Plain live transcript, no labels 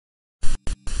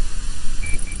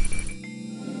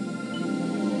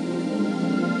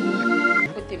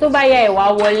tó bá yá ẹ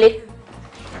wá wọlé.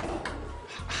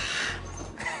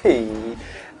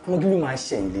 Mo kí ló máa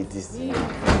ṣe ilé dísí.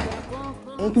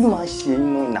 Mo kí ló máa ṣe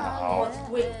inú náà.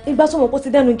 Ìgbà tó mọ̀ pé ó ti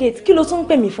dẹnu gate, kí ló tún ń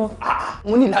pè mí fún?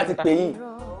 Mo ní láti pè yín.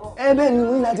 Bẹ́ẹ̀ ni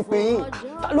mo ní láti pè yín.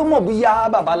 Ta ló mọ̀ bóyá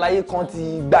babaláyé kan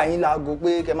ti gbà yín láago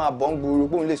pé kẹ́ máa bọ́ ń gbòòrò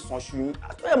pé òun lè san ṣu yín.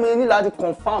 Àtúnyẹ̀ mo ní láti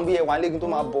confirm bí ẹ wà lẹ́gùn tó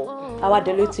máa bọ̀. Àwa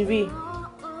dẹ̀ ló ti rí.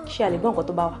 Ṣé a lè gbọ́ nǹkan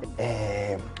tó bá wà?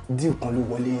 Díù kan ló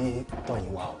wọlé tọ̀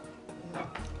yín wá o.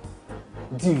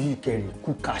 Díù yìí kẹrì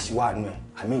kú káàṣì wà nù ẹ̀.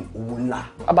 I mean owó ńlá.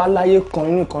 Babaláyé kan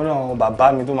inú kan náà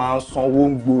bàbá mi tó máa ń sanwó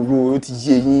ń gbòòrò ó ti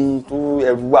yé yín tó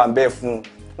ẹrù wà ń bẹ́ẹ̀ fún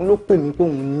un. Ló pè mí pé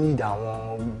òun need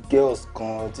àwọn girls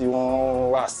kan tí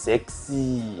wọ́n wà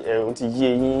sexy, ó ti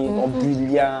yé yín, wọ́n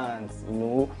brilliant, you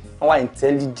know, wọ́n wà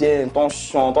intelligent, wọ́n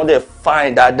ṣan, wọ́n dẹ̀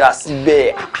fine dáadáa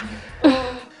síbẹ̀.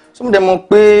 So mo dẹ̀ mọ̀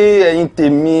pé ẹ̀yin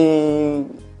tèmi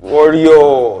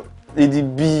warrior Lady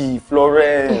B,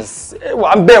 Florence,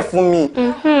 wà ń bẹ̀ fún mi.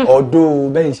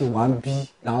 Ọ̀dọ̀ bẹ́ẹ̀ ṣe wà ń bí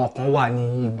làwọn kan wà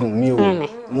ní igun mi o.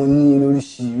 Mo ní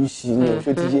lóríṣiríṣi ní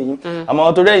ọ̀fẹ́ ti yé yín.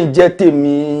 Àmọ́ torí ẹ̀yin jẹ́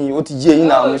tèmi, ó ti yé yín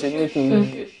náà mo ṣe ní kí n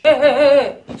bí.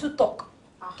 You talk.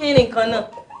 Kí ni nǹkan náà?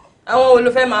 Àwọn wo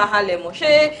ló fẹ́ máa halẹ̀ mọ́?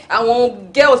 Ṣé àwọn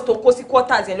girls tó kó sí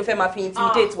quarters yẹn ló fẹ́ máa fi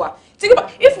intimidate wa? Think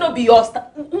about if no be yours,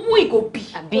 who it go be?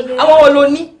 Àwọn wo ló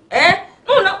ní?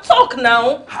 No, talk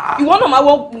now. Ìwọ náà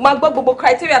máa gbọ́ gbogbo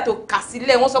criteria tó kà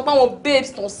sílẹ̀. Wọ́n sọ pé àwọn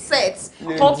babes tó set,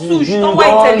 tó touche, tó wà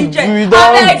intelligent.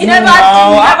 Abeg, never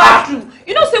do.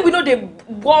 You know say we know dey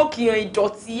work in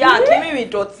ìdọ̀tí, kiri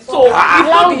ìdọ̀tí. So if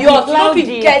no be yours, you no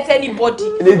fit get anybody.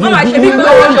 Mama ṣe bí pé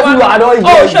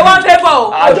o ṣe wá favour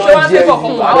o. O ṣe wá favour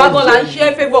fún wa. Àwa gan la ń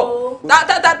ṣe favour.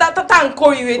 Tá n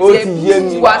kó ìrètí ẹ̀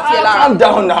bí wá sí ẹ lára. Calm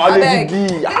down now, Lady B.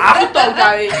 Títọ̀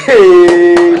gàrí.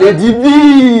 Lady B.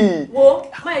 Wo,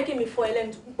 má yẹ kí mi fọ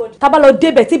ẹlẹ́nu púpọ̀ jù. Tá bá lọ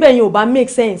débẹ̀ tí bẹ́ẹ̀ yẹn ò bá make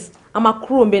sense, a máa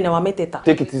kúrò ńbẹ̀ náà wà mẹ́tẹ̀ẹ̀ta.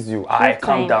 Take it easy o.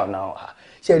 Calm down now.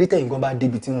 Ṣé rí tẹ̀yin gan bá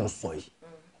débi tí mò ń sọ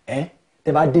yìí?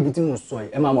 Tẹ́ bá débi tí mò ń sọ yìí,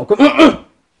 ẹ máa mọ̀ pé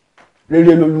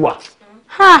rere lolúwa.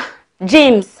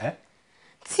 James,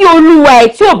 tí olúwa ẹ̀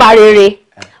tí ò bá rere,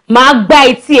 máa gba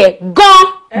etí ẹ̀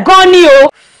gan ni o.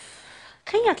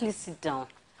 Can you at least sit down?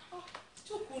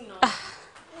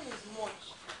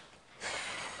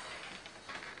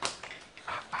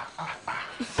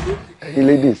 Hey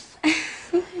ladies.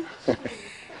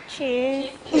 Cheers.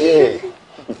 Hey.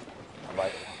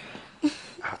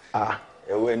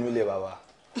 Ẹ̀wọ́ ẹnu ilé bàbá.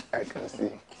 I can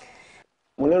see.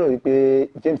 Mo lérò wípé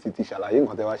James ti ṣàlàyé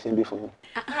nǹkan tẹ́ wá ṣe ń bí fún yín.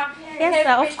 Yes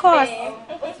sir, of course.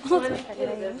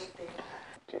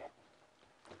 Okay.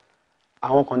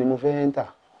 Àwọn kan ni mo fẹ́ enter.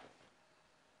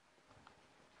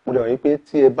 Mo dẹ̀ wí pé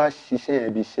tí ẹ bá ṣiṣẹ́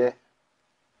yẹn bí iṣẹ́,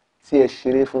 tí ẹ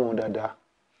ṣeré fún wọn dáadáa,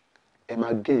 ẹ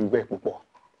máa gain bẹ́ẹ̀ púpọ̀.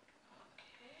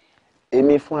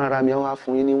 Èmi fún ara mi wá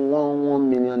fún yín ní 1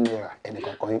 million naira ẹnì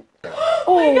kankan yín.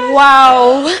 Oh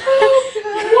wow. 1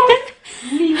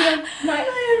 million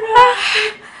naira.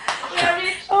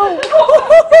 Oh.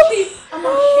 I'm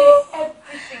gonna share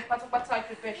everything. Pátápátá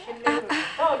prepare ṣe lérò.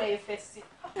 Báwo lẹ fẹ́ sí?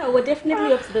 We're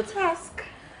definitely up to the task.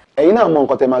 Ẹ̀yin náà mọ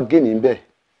nǹkan tẹ́ máa gain níbẹ̀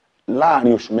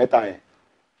láàrin oṣù mẹ́ta yẹn.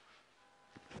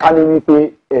 Ká ní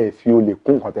wípé ẹ fi olè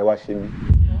kún nǹkan tẹ́ wá ṣe mí.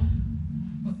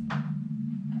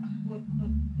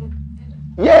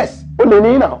 Yes, ó lè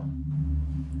ní náà.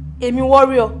 Èmi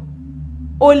warrior.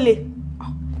 Ó lè.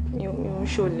 Mi ò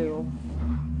ṣe olè o.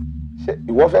 Ṣé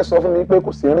ìwọ fẹ́ sọ fún mi pé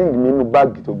kò sí ring nínú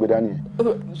báàgì tó gbé dání yẹn?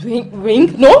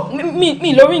 Ring? No,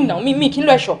 mi lo ring now. Mi kí n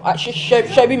lo ẹ̀ṣọ́.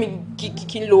 Ṣe bí mi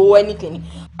kí n lo anything.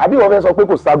 Àbí ìwọ fẹ́ sọ pé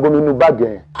kò ságo nínú báàgì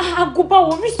yẹn? Aago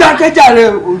báwo rí? Dákẹ́jàre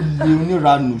olè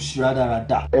oníranù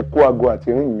ṣírádáradá. Ẹ kó aago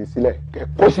àti ring mi sílẹ̀. Ẹ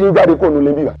kó sí jáde kó nu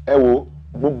lé bí wa. Ẹ wo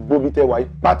gbogbo bí tẹ́ wà yìí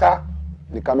pátá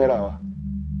ní kámẹ́rà wa.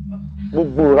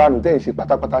 Gbogbo ìranù tẹ́ ń ṣe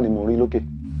pátápátá ni mo rí lókè.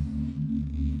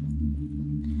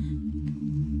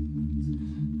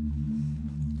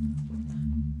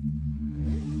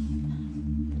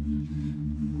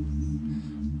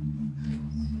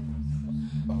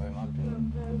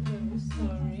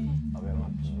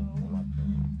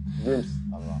 James,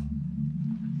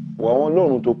 wọ àwọn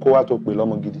lóòrùn tó kó wá tó pè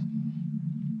lọ́mọ gidi.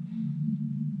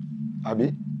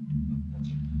 Àbí?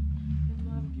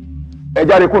 Ẹ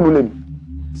jáde kó nu lè mi.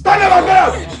 Stand up and get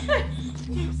out!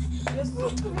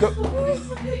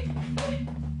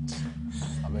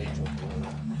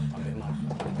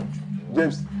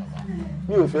 James,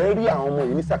 mi ò fẹ́ rí àwọn ọmọ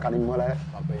yìí ní sàkánì mọ́ láyé.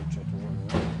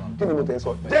 Kí ni mo tẹ̀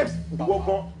sọ? James, ìwọ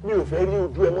gan, mi ò fẹ́ rí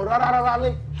ojú ẹ mọ́ rárá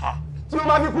lé. Tí o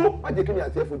máa fi kú, má jẹ́ kí mi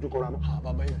àti ẹ fojú kọra mọ́.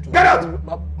 Get out!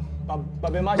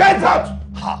 Get out!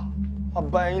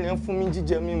 Bàbá yín lè ń fún mi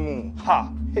jíjẹ mímu.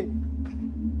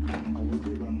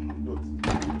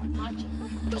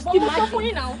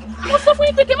 Mo sọ fún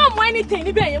yín pé kí n má mú anything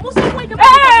níbẹ̀ yẹn. Mo sọ fún yín pé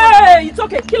hey, it's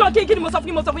okay. Kí ni mo sọ fún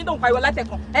yín tó ń pariwo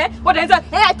látẹ̀kàn. But then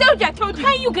I told you.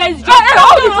 Can you guys just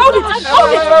hold it.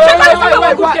 Ṣé ká lè fọwọ́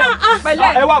wọ good girl?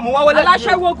 Pẹ̀lẹ́. Ẹ wá mo wá wọlé.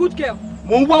 Aláṣẹ́wó good girl.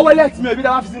 Mo ń wá wọlé tí mi ò bí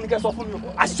dáwà fi sí ni kẹ́ sọ fún mi o.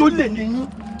 Aṣọ lè ní yín.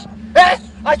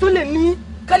 Aṣọ lè ní.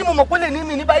 Kẹ́ni mo mọ̀ pé lè ní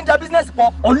mi ní báyìí já business pọ̀.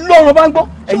 Ọlọ́run bá ń gbọ́.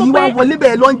 Ẹ̀yin wá wọlé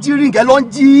bẹ́ẹ̀ lọ ń jí ríǹgì lọ ń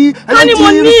jí. Ká ní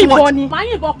mo ní ìbọn ni. Màá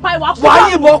yìnbọn pa ìwà fún wa. Wàá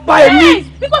yìnbọn pa èmi.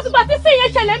 Because ìgbà tí sí yẹn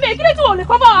ṣẹlẹ̀ mẹ́ kí ló tí wọ́n lè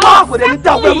kọ́ bá wa. Wá kò dé ní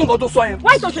dá pé mú nǹkan tó sọ yẹn.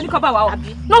 Wáyé tó ṣe ní kọ́ bá wa o.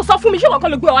 Náà sọ fún mi ṣé wọ́n kọ́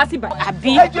ló gbé ọ wá sí ibà.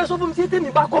 Àbí. Ẹ jẹ́ sọ fún mi ṣé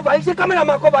tèmi bá kọ́ bá yín ṣé kámẹ́rà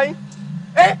máa kọ́ bá yín.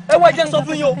 Ẹ wá jẹ́ sọ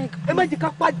fún yín o. Ẹ má jẹ́ ká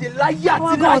pàdé láyé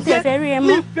àti láyé.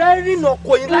 Mi fẹ́ rìnà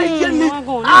kò yín láyé mi.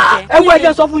 Ẹ wá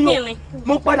jẹ́ sọ fún yín o.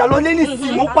 Mo padà lọ lé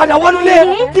nísìnyí, mo padà wọnú lé.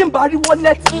 Kí n bá rí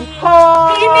wọ́lẹ̀tì mi.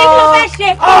 Kí ni ló fẹ́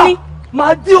ṣe fún mi?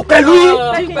 Máa dín pẹ̀lú yín.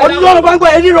 Ọlọ́run bá ń gbọ́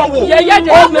ẹ ríran wò.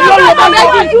 Ọlọ́run bá ń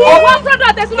gbọ́ wọ́n sọ́dọ̀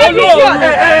àtẹ̀síwájú fídíò.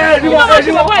 rí wọn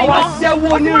ọwọ́ aṣẹ́wó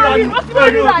onírànú.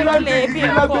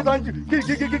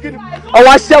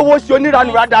 Ọwọ́ aṣẹ́wó ṣe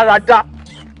onírànú rádaràda.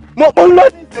 Mo ń lọ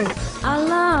sí.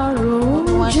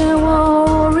 Aláàrùn jẹ́wọ́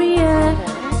orí ẹ̀,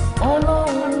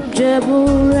 Ọlọ́run jẹ́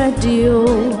búrẹ́dì o.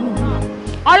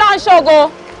 Ọlọ́run ṣògo.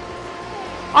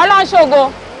 Ọlọ́run ṣògo.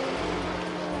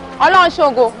 Ọlọ́run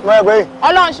ṣògo.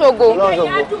 Ọlọ́run ṣògo.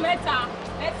 Ìgbẹ̀yìn adùn mẹ́ta.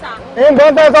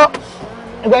 Nǹkan tẹ́ sọ.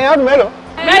 Ìgbẹ̀yìn adùn mélòó?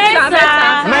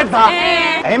 Mẹ́ta.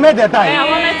 Ẹ̀yin mẹ́tẹ̀ẹ̀ta yìí.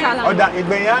 Àwọn mẹ́ta la. Ọ̀dà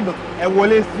ìgbẹ̀yìn adùn ẹ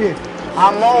wọlé sí ẹ̀.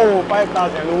 Àmọ́ o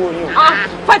 5,000 lówó yín o.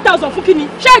 5,000 fún kíni?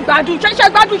 Ṣé ìgbádùn? Ṣé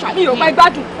ìgbádùn ṣàní Yorùbá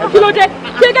ìgbádùn? Kí ló dé?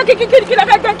 Kí lẹ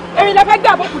fẹ́ gbé? Erin lẹ fẹ́ gbé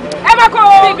àbọ̀kù? Ẹ má kọ́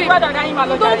o. Gbọ́dọ̀ dá yín máa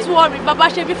lọ jáde. Don't worry, bàbá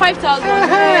ṣe bí 5,000.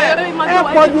 Ẹ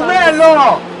pọ̀ jù bẹ́ẹ̀ lọ.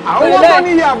 Àwọn owó tó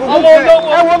ní ìyá àbùkù tẹ.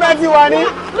 Ẹ wo bẹ́ẹ̀ ti wà ní.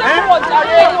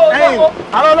 Ẹ̀yin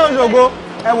àwọn Ọlọ́run ṣògo.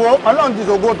 Ẹ wo Ọlọ́run ti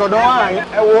ṣògo tọ̀dọ̀ wá àyín.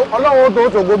 Ẹ wo Ọlọ́run tó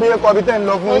ṣògo bí ẹkọ bí tẹ́ ń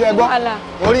lọ fún ilé ẹgbọ́n.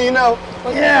 Orí yín náà o.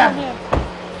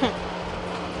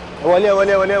 Wọlé.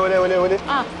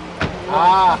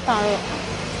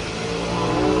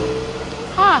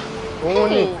 Òun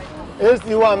ni AC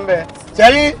wà ń bẹ.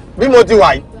 Ṣẹ́rí bí mo ti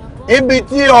wà yìí, ibi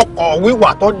tí ọkọ̀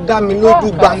wíwà tó dá mi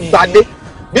lójú gbangba dé.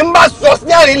 Bí n bá sọ sí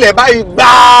àárín ilẹ̀ báyìí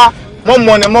gbáà, mọ́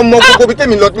gbogbo bí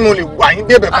tèmi lọ tí mo lè wà yín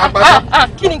débẹ̀ pápá.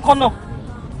 Kí ni nǹkan náà?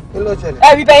 Kí ló ṣẹlẹ̀?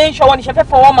 Ẹ̀rí bẹ́ẹ̀ yín ṣọwọ́ ni ṣe fẹ́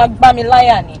fọwọ́ máa gbá mi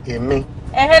láyà ni. Èmi.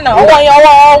 Náà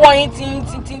ọwọ́ yín ti.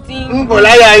 Ń bọ̀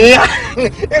láyà yín.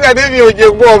 Nígbà tí mi ò jẹ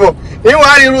gbọ́ ọ̀bọ̀,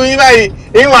 ìwà ríru yín báyìí,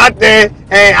 ìwà tẹ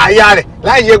àyà rẹ̀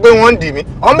láì ṣe pé wọ́n ń dì mí.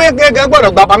 Ọmọ kékeré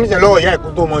gbọ́dọ̀ gba pàmíṣẹ̀ lọ́wọ́ ìyá ẹ̀kú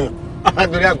tó mọyàn.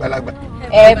 Nítorí àgbàlagbà.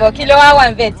 Bọ̀ kí ló wá wà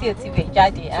níbẹ̀ tí ò ti bẹ̀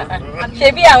jáde? Ṣé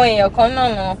bí àwọn èèyàn kan náà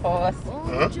ni wọ́n fọwọ́ sí?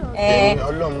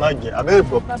 Ọlọ́run má jẹ́ abẹ́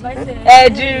ìfọ̀.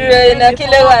 Dúró iná kí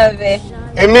ló wà níbẹ̀?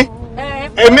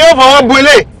 Èmi ò fọwọ́ bu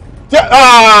eléyìí.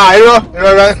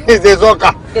 Ìrọ̀rọ̀ ìṣe sọ́kà.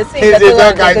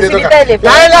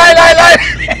 Láíláíláíláí.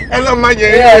 Ẹ lọ máa jẹ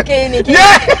eré. Kí ni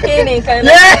nǹkan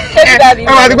náà? Ṣé bí dàbí mi?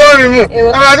 Àwọn àti gbọ́dọ̀ rí mu.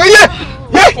 Àwọn àti yẹ.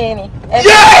 Kí ni? Ẹ fi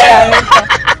ọ̀rọ̀ mi kan.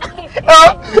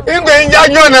 Ìgbẹ́ ń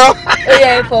jájọ́ náà. Ó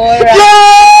yẹ ìfọwọ́ra.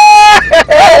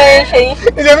 Ó yẹ ń ṣe yín.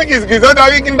 Ìṣe mi kìsìkìsì ọ̀dọ̀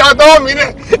àbí kí n dá tọ́wọ́ mi náà.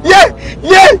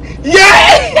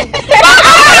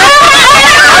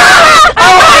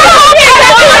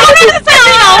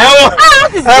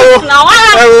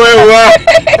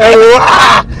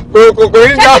 Kò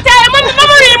ní dá.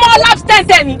 Mọ́mọ́ rí mọ́ láti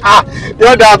tẹ̀sẹ̀ ni.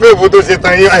 Yóò dáa fún èbú tó ṣe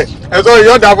tán yín ẹ̀ sọ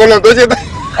yóò dáa fún ọ̀nà tó ṣe tán.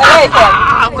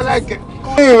 Ẹlẹ́ẹ̀kẹ́.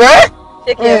 Ìrẹ́.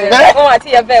 Ṣé kí ẹ bẹ̀rẹ̀? Òun àti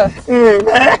ẹ bẹ̀rẹ̀.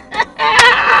 Ìrẹ́.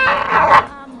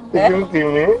 Ojú ń tì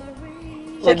mí.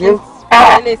 Ṣé kí ẹ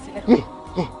lè sílẹ̀?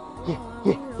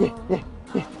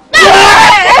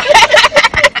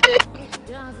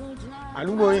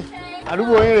 Àdúgbò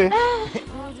yín rè.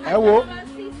 Ẹ wo.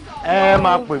 Ẹ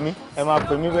máa pè mí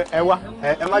bẹ́ẹ̀ ẹ wá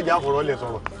ẹ má jà fọ̀rọ̀ lẹ̀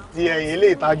sọ̀rọ̀ tí ẹ̀yin ilé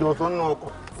ìtajọ sọ́nà ọkọ̀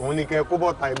òun ni kẹ́ kó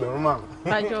bọ́ta 5,000.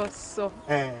 Lájọ sọ.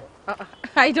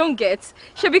 I don't get.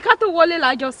 Ṣebí ká tó wọlé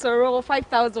lájọ sọ̀rọ̀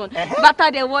 5,000.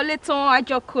 Bàtà dẹ̀ wọlé tán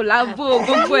àjọ kòlábò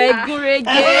gbogbo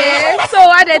ẹ̀gúnrégé. So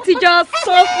wá dẹ̀ ti jọ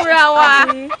sọ fúnra wa.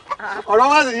 Ọ̀rọ̀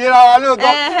wá sì yíra wa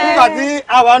lóòótọ́ nígbà tí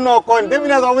àwa náà kọ́ ní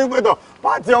tẹ́mínà sọ fún ìpẹ́tọ̀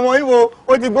pàtì ọmọ Ìgbò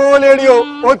ó ti gbówó lérí o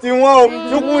ó ti wọ́n o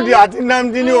Chukwudi àti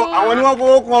Nnamdi ni o àwọn ni wọ́n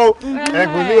fowó kan o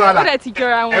ẹ̀gùn sí wàhálà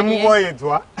ẹ mú bọ́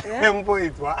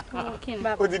ètò wa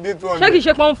ó ti dé 200. Ṣé kìí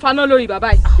ṣe pé wọ́n ń faná lórí bàbá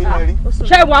yìí?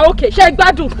 Ṣé wà òkè ṣé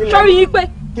gbádùn sórí yín pé?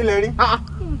 Kí lẹ rí?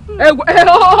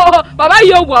 Bàbá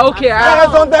yìí ò wà òkè rárá.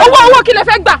 Owó kí lẹ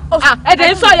fẹ́ gbà?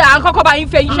 Ẹ̀dẹ̀ ń sọ̀yà àkọ́kọ́ bá yín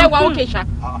fẹ́ iṣẹ́ wà òkè ṣá.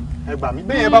 Ẹ gbà mí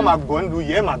bẹ́ẹ̀ bá máa gbọ́ ń lu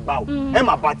yẹ ẹ máa gbà o ẹ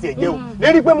máa bá tiẹ̀ jẹ́ o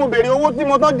lérí pé mo béèrè owó tí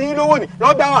mo tán dín lówó ni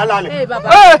lọ́ọ́ dá wàhálà lẹ̀.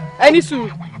 Ẹni sùúrù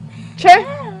ṣé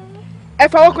ẹ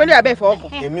fọwọ́ kan ní abẹ́ ìfọwọ́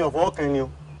kan. Èmi ò fọwọ́ kan ni o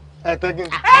ẹ tẹ́jú.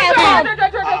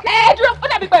 Dúró ó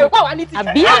dàbí pé ìwọ wà ní ti.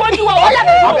 Àbí? Àwọn ojú wa wọlé.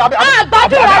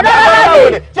 Àgbàdúrà rárá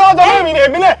wèrè ṣé wọ́n sọ fún mi ní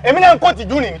èmi náà ń kó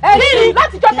tìjú ni. ẹ̀rí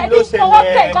láti jọ tẹ̀lé ìfọwọ́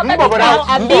tẹ̀ ìkọ́tẹ̀ ti ta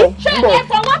àbí ṣé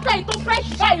ìfọwọ́ tẹ̀ ìtò fresh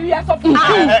báyìí ẹ sọ fún mi.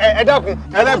 ẹ dákun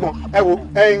ẹlẹ́gbọ̀n ẹ wo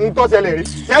ń tọ́sẹ̀lẹ̀ rí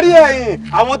ṣẹ́rí ẹ̀yìn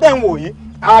àwọn tẹ̀ ń wò yìí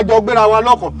àjọ gbéra wa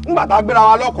lọ́kọ̀ ńgbà tá gbéra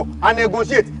wa lọ́kọ̀ a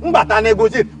negotiate ńgbà tá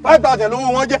negotiate 5,000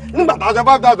 lówó wọn jẹ́ ńgbà tá sọ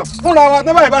 5,000 fúnra wa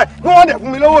tẹ́ báyìí bí wọ́n dẹ̀ fún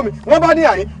mi lówó mi wọ́n bá ní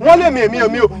àyín wọ́n lé mi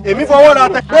èmi fọwọ́ ra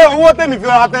tẹ pé owó tèmi fi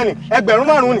ra tẹ ni ẹgbẹ̀rún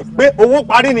márùn-ún ni pé owó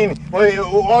parí ni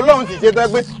Ọlọ́run sì ṣe tẹ́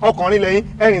pé ọkùnrin lẹ́yìn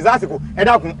ẹ̀rìn sásìkò ẹ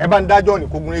dákun ẹ bá ń dájọ́ ní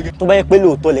kógun rege. tó bá yẹ pé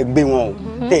lóòótọ́ lẹ gbé wọn o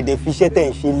tẹ̀dẹ̀ fiṣẹ́ tẹ̀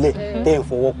ń ṣe lẹ̀ tẹ̀ ń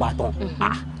fọwọ́ pa tán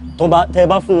tẹ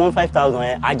bá fún wọn 5,000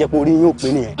 yẹn àjẹpọ̀ orí yóò pé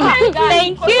nìyẹn.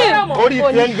 Thank you. orí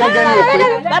tiẹ̀ ń gẹ́gẹ́ ní òpin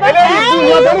eléyìí fún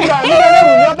mi ọdún ìgbà nígbà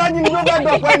lẹ́rù ní ọtá jíni ló fẹ́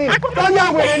dọ̀pẹ́ ni tọ́jú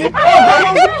àwẹ̀rẹ̀ ni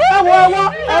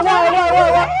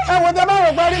ẹ̀wọ̀ tẹ bá rò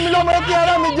parí mi lọ́mọ kí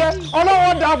ara mi jẹ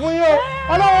ọlọ́wọ́ dà fún yín o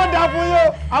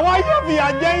àwọn ayé fìyà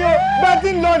jẹ yín o bẹ́ẹ̀ tí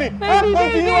ń lọ ni kò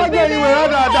sí níwájú ìwé rẹ̀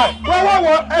dáadáa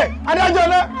wọ́n adájọ́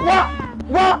náà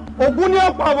wá ògún ní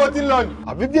ọ̀pọ̀ àbọ̀ tí ń lọ ni.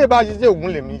 àbí bí èbá ṣiṣẹ́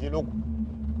ògún lèmi ṣe lókun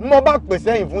mo bá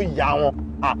pèsè yìí fún ìyá wọn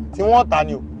tí wọ́n ta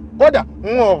ni o kódà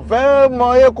wọn ò fẹ́ mọ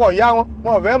ẹ̀kọ́ ìyá wọn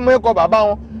wọn ò fẹ́ mọ ẹ̀kọ́ bàbá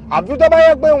wọn àfi tó bá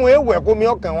yẹ pé wọn èèwẹ̀ kó mi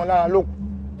ọkàn wọn lára lókun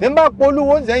tí n bá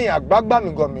polówó sẹ́yìn àgbágbá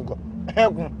mìgọ̀mìgọ̀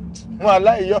ẹkùn wọn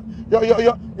aláì yóò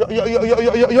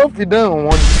fi dán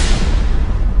wọn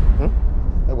ni.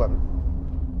 ẹ gbà mí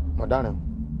mo dáràn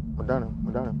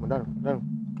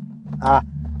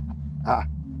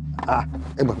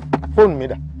ẹ gbà fóònù mi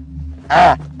dà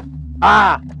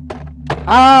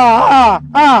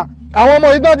àwọn ọmọ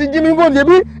yìí tó ti jí mi fóònù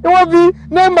ṣebí wọ́n fi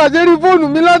nọ́mbà ṣe rí fóònù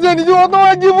mi lásán ni tí wọ́n tó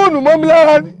wá jí fóònù mọ́ mi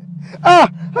lára ni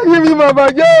ayé mi mà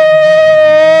bàjẹ́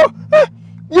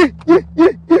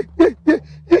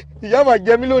ìyá mà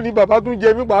jẹ mí lónìí bàbá tún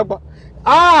jẹ mí pàápàá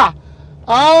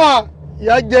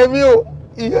ìyá jẹ mí o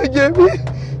ìyá jẹ mí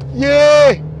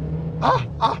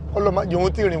ọlọ́mọdé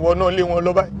ohun tí rìn wọ náà lé wọn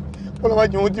lọ báyìí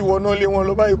ọlọ́mọdé ohun tí wọ náà lé wọn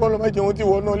lọ báyìí ọlọ́mọdé ohun tí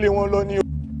wọ náà lé wọn lọ ní o.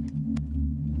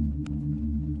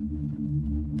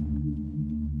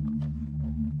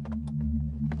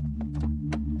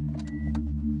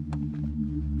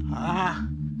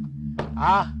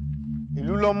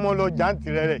 ìlú lọ́mọ lọ jàǹtì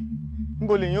rẹ̀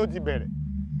níbo lèyìn ó ti bẹ̀rẹ̀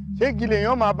ṣé kí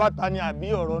lèyìn máa bá ta ni àbí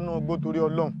ọ̀rọ̀ náà gbó torí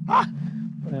Ọlọ́run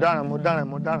mo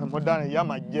dáràn ìyá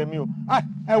máa jẹ mí o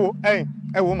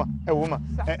ẹ wò mà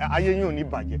ayé yín ò ní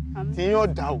bàjẹ́ tí yín ò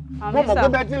dá o wọ́n mọ̀ pé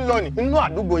bẹ́ẹ̀ tí ń lọ ní inú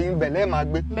àdúgbò yín bẹ̀ lẹ́ẹ̀ máa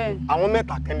gbé àwọn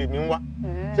mẹ́ta kẹ́lẹ̀ mi ń wá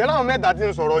ṣé láwọn mẹ́ta tí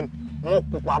ń sọ̀rọ̀ ni wọ́n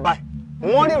pupa báyìí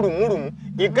wọ́n rí rùmúrùmú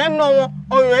ìkẹ́ náà wọn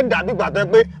ọyàn ẹ̀ dàbí gbàtẹ́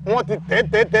pé wọ́n ti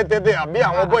tẹ́ àbí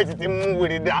àwọn bọ́ọ̀sì ti mú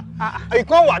wèrè dá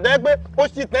ìkọ́ wà tẹ́ pé ó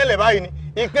sì tẹ́lẹ̀ báyìí ni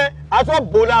ìkẹ́ aṣọ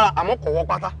bò lára àmọ́ kò wọ́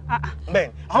pátá bẹ́ẹ̀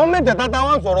ni àwọn mẹ́tẹ̀ẹ̀ta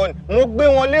táwọn sọ̀rọ̀ ni mo gbé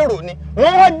wọn lérò ni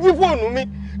wọ́n wá jí fóònù mi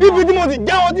ibi tí mo sì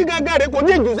já wọn tí gángan rẹ kò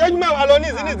ní ìjù sẹ́jú mẹ́wàá lọ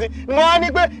nísinsìnyí ni mo wá ní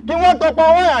pé kí wọ́n tọpa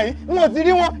wáyà yìí wọn ò ti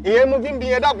rí wọn ìyẹn mo fi ń bi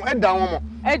ẹ dákun ẹ dá wọn mọ̀.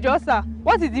 ẹ jọ sà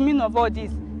what is the meaning of all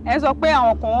this? ẹ sọ pé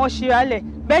àwọn kan wọ́n ṣíralẹ̀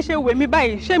bẹ́ẹ̀ ṣe wèmí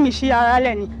báyìí ṣé mi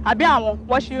ṣíralẹ̀ ni àbí àwọn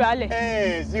wọ́n ṣíralẹ̀.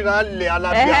 ṣíralẹ̀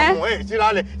alábíàmù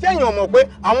ṣíralẹ̀ ṣẹ́yìn ọmọ pé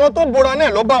àwọn tó bora náà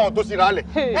lọ bá àwọn tó ṣíralẹ̀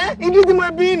ìdí tí mo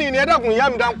bí ní ẹ dákun ìyá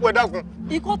mi dákun ẹ dákun.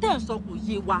 ikọ́ tẹ̀ ń sọ kò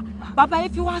yé wa bàbá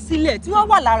yẹn fi wá sílẹ̀ tí wọ́n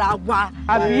wà lára wa.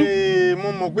 àbí. mo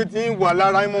mọ̀ pé tí ń wà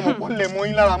lára mo mọ̀ pé lè mọ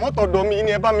yín lára mọ́tọ̀dọ̀ mi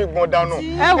ni ẹ bá mi gbọ̀n dànù.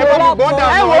 ẹ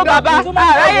wo bàbá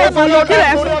aráyè sọ ní kílẹ̀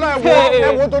ẹ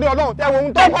wo torí Ọlọ́run ẹ wo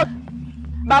ohun tó kọ.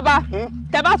 bàbá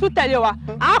tẹ bá tún tẹ̀lé wa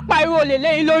á pariwo lè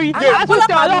lẹ́yìn lórí á tún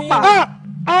tẹ ọlọ́pàá.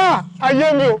 ayé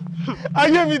mi o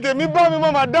ayé mi tèmi bá mi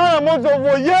mọ́ màá dáhùn mọ́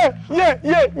sọ̀fọ̀ yé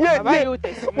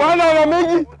wàhálà ọ̀rọ̀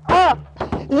méjì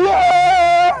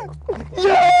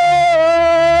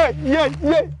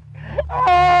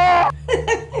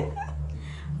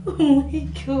Oh my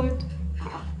God.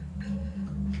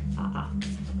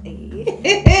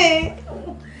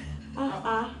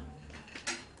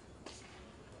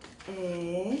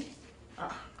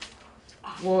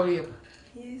 Warrior.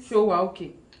 Ṣé o wà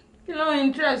okay? Kí ló ń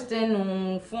interest ẹnu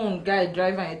fóònù guy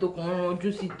driver yẹn tó kàn ń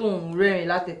ranjú sí tóun rẹ́rìn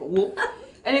látẹ̀kọ̀ wo?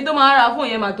 Ẹni tó máa ra fóònù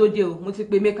yẹn máa tó dé o, mo ti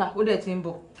pe maker, ó dẹ̀ ti ń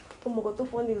bọ̀. Ó mọ̀ kan tó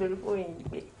fọ́ ní lórí fóònù yìí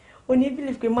pé ó ní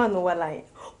believe pé máa nù wà láyé.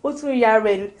 Ó tún ya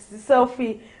rẹ̀ sí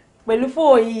selfie pẹ̀lú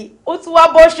fóònù yìí, ó tún wá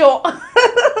bọ́ṣọ.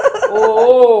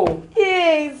 Oh!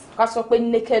 Yes! Ká sọ pé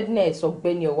nakedness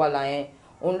ọ̀gbẹ́ni Ọ̀wàlà yẹn,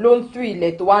 òun ló ń tú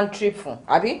ilẹ̀ tó wá ń trip fún,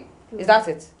 àbí? Is that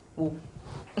it? Oh.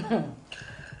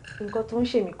 Nǹkan tó ń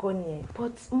ṣe mí kọ́ nìyẹn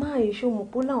but máa yìí ṣó mo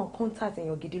pọ́ láwọn contact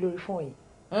èèyàn gidi lórí fóònù yìí.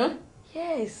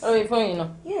 Yes. Lórí fóònù yìí náà?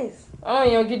 Yes. Àwọn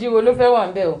èèyàn gidi wo ló fẹ́ wà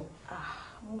ń bẹ̀ o?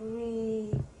 Mo rí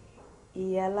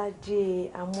ìyálájé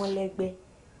amọ́lẹ́gbẹ́,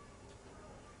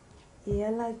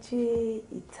 ìyálájé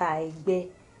ìta ẹ̀gbẹ́,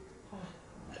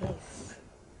 yes,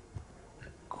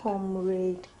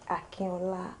 comrade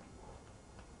Akínọlá,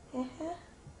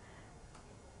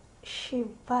 Chief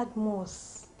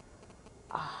Badmus.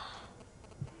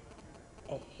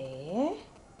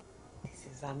 This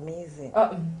is amazing.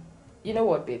 You know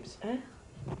what, babes?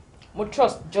 Mo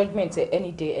trust judgment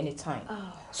any day, any time.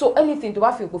 So anything to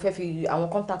feel go fe àwọn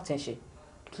contact and share.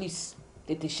 Please,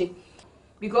 tètè ṣe.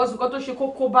 Because nǹkan tó ṣe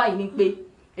kókó báyìí ni pé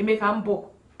Emeka ń bọ̀.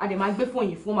 A dẹ̀ máa gbé phone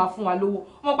yìí fún wa lówó.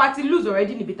 Mo pa ti lose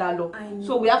already níbi tá lọ.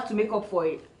 So we have to make up for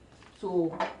it.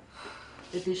 So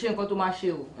tètè ṣe nǹkan tó máa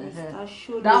ṣe o.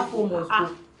 That phone must go.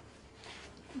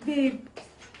 Babe.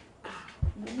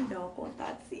 We need our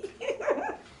contact.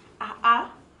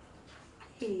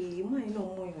 Hey, my no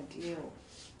more your deal.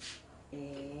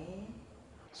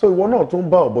 So ìwọ náà tún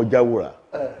bá ọ̀bọ jáwúra.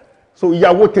 So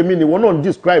ìyàwó tèmi ni ìwọ náà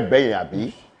describe bẹ́yẹn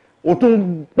àbí? O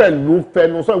tún pẹ̀lú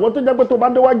fẹnu sọ ìwọ tó jẹ́ pé tó bá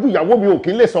déwájú ìyàwó mi ò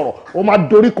kí lè sọ̀rọ̀ o máa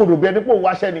dorí kodò bí ẹni pé òun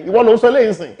wáṣẹ́ ni ìwọ ló ń sọ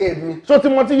lẹ́yìn sìn. Èmi. So tí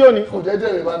mo ti yóò ní. Kò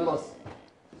jẹ́jẹ́ rẹ̀ bá nọ́ọ̀sì.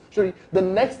 Sori the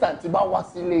next time tí bá wá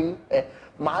sílé yín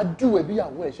màá júwèé bí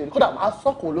ìyàwó ẹ̀ ṣe rí kódà màá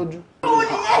sọ́kùn lójú.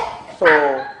 So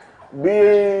bí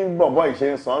bọ̀bọ̀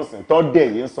ìṣe ń sàn sìn tọ́ dẹ̀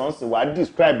yìí ń sàn sìn wàá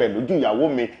describe ẹ̀ lójú ìyàwó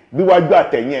mi bí wájú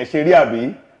àtẹ̀yìn ẹ̀ ṣe rí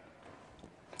àbí?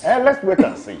 Let's wait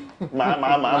and see.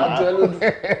 Màá jẹ́ lójú.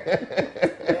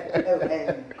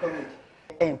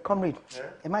 Comrade,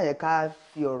 ẹ má yẹ ká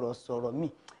fi ọ̀rọ̀ sọ̀rọ̀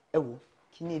mi. Ẹ wo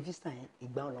kí ni visa yẹn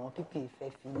ìgbà wọn làwọn pípé fẹ́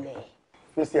fi lẹ̀.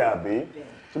 Visa àbí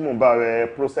tí mo bá rẹ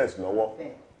process lọ́wọ́.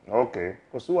 Ok,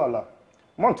 kò sí wàhálà.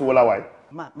 Month wo la wà yìí?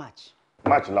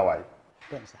 March la wà yìí.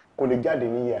 Kò lè jáde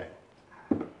ní yíyà yìí.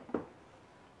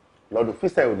 Lọ́dún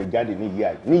visa ò lè jáde ní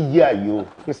yíyà yìí. Ní yíyà yìí o,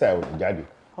 visa ò lè jáde.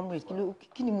 Comrade,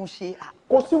 kí ni mo ṣe?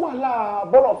 Kò sí wàhálà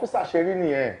bọ́rọ̀ visa ṣe rí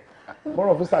nìyẹn.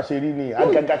 Bọ́rọ̀ visa ṣe rí ni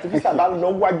àgàgà tí visa bá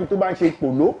lọ wájú tó bá ń ṣe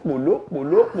pòló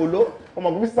ọmọ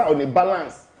kò visa ò ní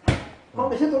balance.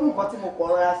 Comrade, ṣé torí nǹkan tí mo kọ̀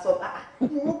ọ́ra sọ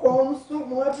mo kọ̀ ọ́n sún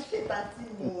mo wá fi ṣe tàǹtì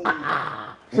ni.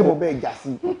 Ṣé mo bẹ́ẹ̀ jà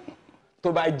sí?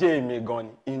 Tó bá jẹ́ èmi gan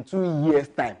ni in 2 years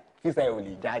time visa ò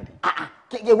lè jáde.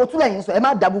 Èwo tún lẹ́yìn sọ ẹ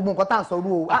má da gbogbo nǹkan tá à ń sọ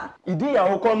rú o. Ìdí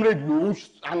ìyàwó comrade ló ń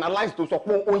analyse tó sọ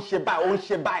pé ó ń ṣe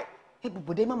báyìí. Ẹ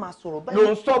bùbùdé má máa sọ̀rọ̀ báyìí.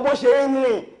 Ló ń sọ bó ṣe ń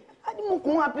rìn. Mo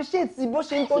kàn ń appreciate bó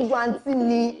ṣe ń tọ́jú àǹtí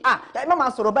ni. Ẹ má máa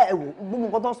sọ̀rọ̀ báyìí. Ẹ wò gbogbo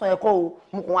nǹkan tó ń sọ yẹn kọ́ o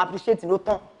mo kàn ń appreciate ló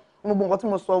tán gbogbo nǹkan tí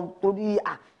mo sọ torí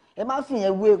ẹ má fi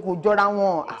yẹn wé kò jọra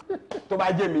wọn. Tó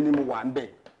bá jẹ́ mi ni mo wà ń bẹ̀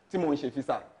tí mo ń ṣe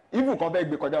visa even kan fẹ́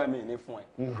gbé kọjá mi ní fún ẹ.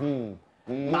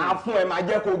 Màá fún ẹ máa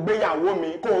jẹ́ kó gbéyàwó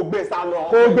mi kó gbé sá lọ.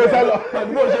 Kó gbé sá lọ.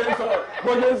 Pẹ̀lú bó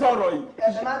ṣe ń sọ̀rọ̀ yìí.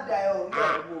 Ẹ má da ẹ o ní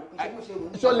ẹ̀wò ìṣègùn ṣe wò.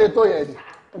 Ṣó lè tó yẹn ni?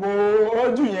 Wo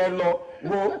ojú yẹn lọ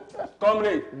wo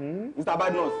comrade Mr.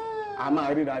 Badmus a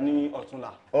máa ríra ní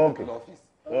ọ̀túnla lọ́fíìsì.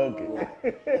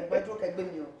 Ẹgbẹ́ tó kẹgbẹ́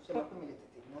mi o ṣe máa pín mi lè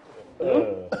tètè mọ́tò.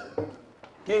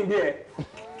 Kí n gbé ẹ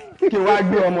kí n wá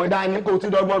gbé ọmọ dání kó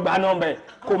tún dọ́gbọ́n gba nọ́mbà ẹ̀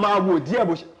kó máa wò díẹ̀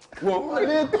bó ṣe wo.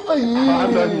 Lè tó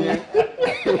yìí.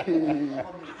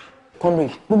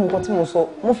 Comrade, gbogbo nǹkan tí mo sọ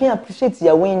mo fi appreciate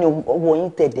ìyàwó yín ní ọwọ́ yín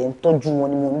tẹ̀dẹ̀ ń tọ́jú wọn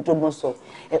ni mo ń dọ́gbọ́n sọ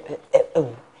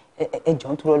ẹ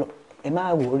jọ̀ọ́ tó lọ ẹ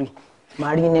má worry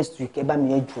máa rí next week ẹ bá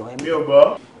mi ẹ jù ẹ. Mi ò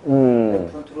gbọ́.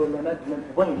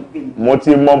 Mo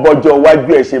ti mọ bọ́jọ́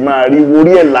iwájú ẹ̀ ṣe máa rí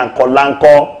orí ẹ̀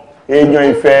láńkọ́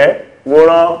èèyàn ìfẹ́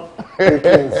wòran.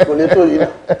 Kò lè tó yìí.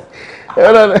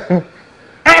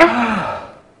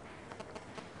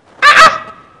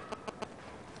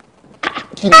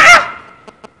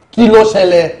 Kí ló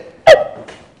ṣẹlẹ̀?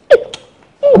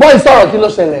 Bọ́ọ̀ ìsọ̀rọ̀ kí ló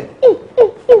ṣẹlẹ̀?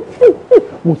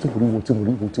 Wo tí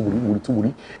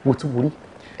mo rí.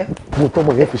 Mo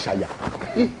tọ́mọ yẹn fi ṣàyà.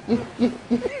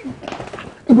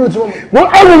 Ibi tí wọ́n mọ̀.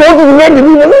 Ẹ̀rù ló fi rẹ́ mi.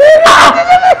 Ibi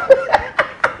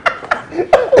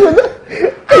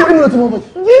tí wọ́n mọ̀.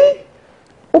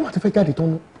 Ó mà ti fẹ́ jáde tán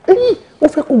ni. Ó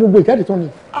fẹ́ kó gbogbo ìjáde tán ni.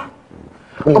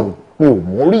 Mi ò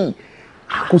mọ̀ rí.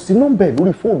 Kò sí nọ́mbà ẹ̀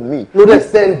lórí fóònù mi. Ló dẹ̀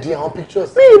send àwọn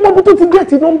pictures. Mi ìmọ̀ bí tó ti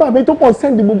gẹ̀ẹ́tì nọ́mbà mi tó kàn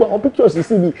send gbogbo àwọn pictures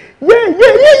sí mi. Yé.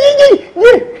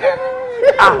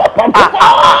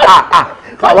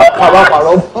 Kàwá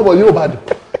pàrọ̀ ọmọ yóò bá dùn.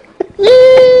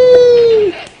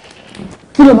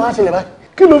 Kí ló máa ṣẹlẹ̀ báyìí?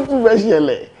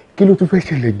 Kí ló tún fẹ́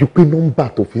ṣẹlẹ̀ ju pé nọ́mbà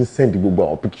tó fi ń send gbogbo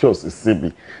àwọn pictures sí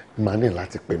mi. Màá ní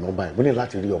láti pe nọ́mbà yẹn. Mo ní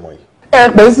láti rí ọmọ yìí. Ẹ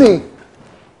pè sí.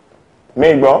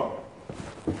 Mi gbọ́.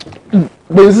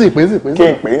 Pè sí. Kí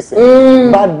n pè sí.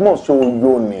 Badmus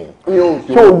ṣòyò ni.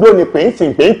 Ṣòyò ni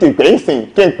pèntìn. Kí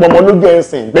n pọmọ lójú ẹ̀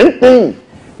sìn. Pèntìn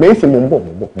mo ń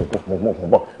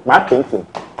bọ̀. Màá pèntìn.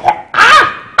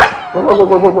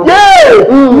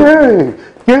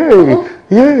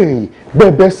 Yay!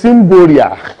 Bẹ̀bẹ̀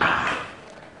Simboria.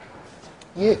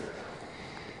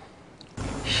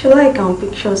 Ṣé like àwọn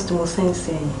pictures tí mo send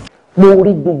sí ẹ̀yin? Mo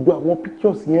rí gbogbo àwọn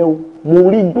pictures yẹn o. Mo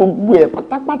rí gbogbo ẹ̀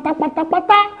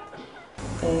pátápátá.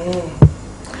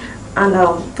 And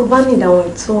tó bá need àwọn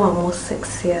ètò àwọn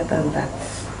sexier than that.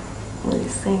 mo lè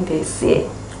send ẹ sí ẹ.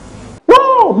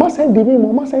 No, má send mi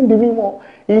mọ́, má send mi mọ́.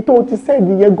 Èyí tó ti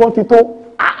send yẹn gan ti tó.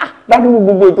 Ládùúgbò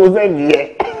gbogbo ètò send yẹn.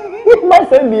 Má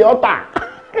send ọ̀tá.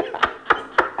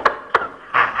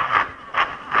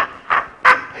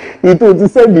 Èyí tó ti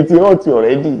send ti hot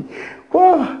already.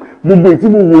 Gbogbo ètí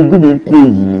mo wo ojú mi pé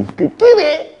yìí ni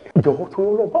kékeré. Jọ̀wọ́ tó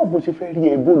lọ báwo mo ṣe fẹ́ rí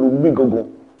ẹ bó ló ń gbé gangan.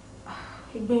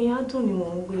 Ìgbẹ̀yìn Adùn ni mò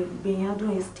ń gbé, Ìgbẹ̀yìn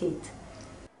Adùn estate.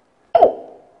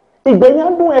 Ìgbẹ̀yìn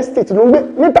Adùn estate ló ń gbé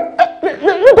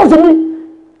nítòsí mi.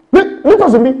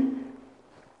 Nítòsí mi.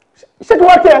 Ṣé kí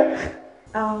wá tẹ?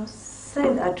 I'll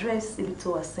send address ibi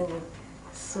tó wà sí mi,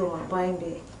 so I'm buying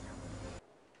there.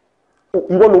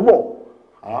 Ìwọ ló bọ̀?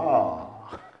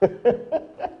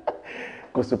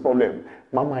 Kò sí problem.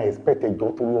 Mama expect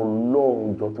ẹjọ́ tó yọ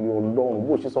lọ́rùn, ẹjọ́ tó yọ lọ́rùn.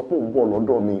 Bó ṣe sọ pé òun bọ̀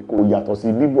lọ́dọ̀ mi kò yàtọ̀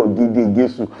sí bíbọ̀ gidi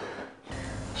Jésù.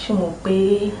 Ṣé mo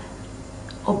pé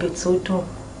ọbẹ̀ tó dùn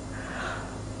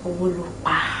owó ló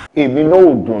pa? Èmi náà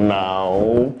ò dùn náà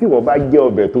o. Tí wọ́n bá jẹ́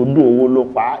ọbẹ̀ tó dùn owó ló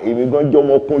pa, èmi gan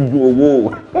jọmọ kúnjú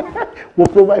owó. Mo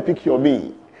provide picture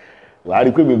mi. Wàá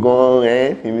rí pé mi gan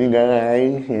èmi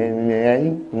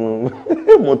gan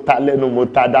mo ta lẹ́nu mo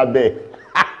ta dábẹ́.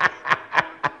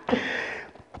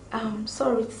 I'm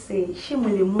sorry to say, ṣé mo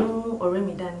lè mú ọ̀rẹ́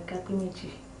mi dání ká pé méjì?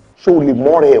 Ṣé o lè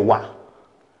mọ́rẹ̀ ẹ̀ wá?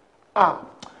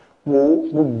 Wo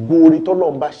gbogbo orí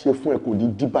tọ́lọ́run bá ṣe fún ẹ kò ní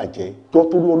díbàjẹ́. Jọ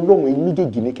torí Ọlọ́run ẹ̀yin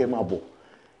méjèèjì ní kẹ́ máa bọ̀.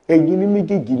 Ẹ̀yin ní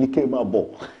méjèèjì ní kẹ́ máa bọ̀.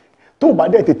 Tó o bá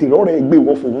dẹ̀ tètè rọ́rẹ̀ ẹgbẹ́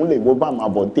ìwọ fòun lè wọ́n bá máa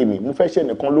bọ̀ tèmi. Mo fẹ́ ṣe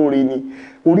nìkan lórí ni.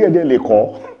 Orí ẹ̀dẹ̀ lè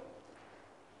kọ́.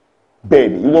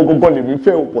 Bẹ́ẹ̀ni, ìwọ gangan lèmi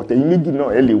fẹ́ òpọ̀ tẹ̀yin méjì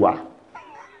náà ẹ lè wá.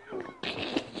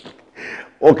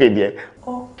 Okay dear.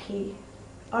 Okay.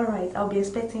 All right, I'll be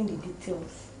expecting the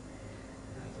details.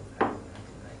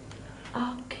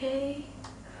 Okay.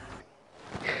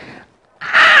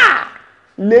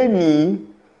 Lẹ́ni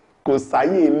kò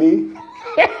sáyé ilé.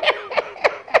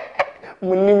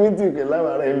 Mo ní meeting pẹ̀lú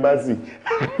àwọn ará embassy.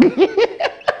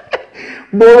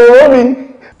 Bọ̀rọ̀ mi.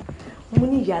 Mo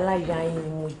ní yàrá ìyá yín ni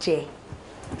mo jẹ.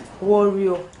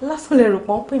 Warrior. Lásán lè rò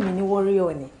pọ́n pè mí ní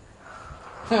warrior ni.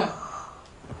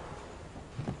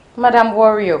 Madam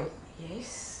Warrior.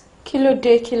 Kí ló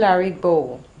dé kí la rí gbọ́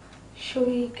o?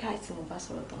 Ṣórí guy tí mo bá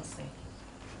sọ̀rọ̀ tán sí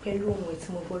pẹ̀lú ohun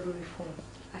tí mo gbọ́ lórí fóònù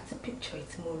àti picture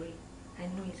tí mo rí, I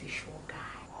know he's a sure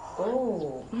guy.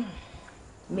 Oh.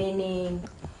 Meaning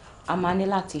a máa ní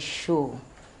láti show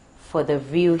for the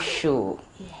real show.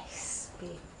 Yes,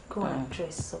 babe. Go and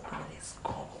dress up and let's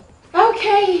go.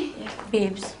 Okay. Yeah.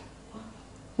 Babes,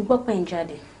 we gbọ́ pé ń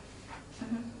jáde.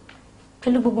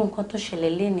 Pẹ̀lú gbogbo nǹkan tó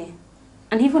ṣẹlẹ̀ lénìí.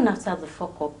 And even after the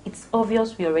fuck up, it's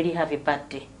obvious we already have a bad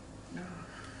day.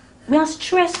 We are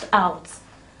stressed out.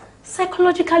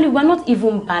 Psychologically, we're not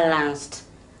even balanced.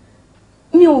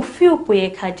 Mi ò feel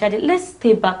pé ká jáde. Let's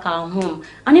stay back at home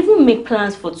and even make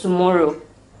plans for tomorrow.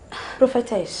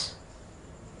 Prophetess,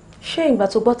 ṣé ìgbà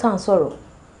tó gbọ́ tá à ń sọ̀rọ̀,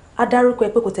 a dárúkọ ẹ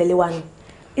pé kò tẹ̀lé wa ni.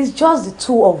 It's just the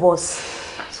two of us.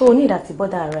 So we need àti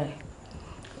bother ara ẹ.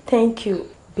 Thank you,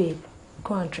 babe.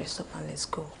 Go and dress up and let's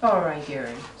go. All right, dear.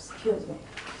 Excuse me.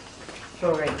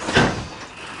 All right.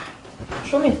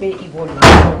 Show me if you want.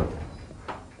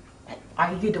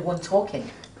 Are you the one talking?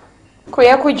 Kò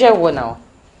yẹ kó jẹ́ wo now.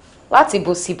 Láti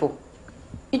bó síbò.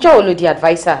 Ìjọ́ wo lo di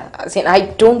advisor? As in, I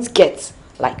don't get.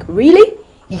 Like, really?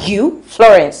 You,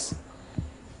 Florence?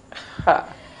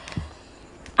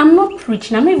 I'm not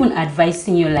preaching. I'm not even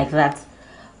advising you like that.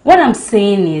 What I'm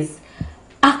saying is,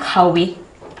 act how we,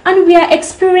 and we are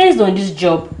experienced on this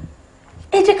job.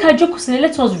 Let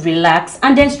us relax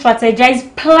and then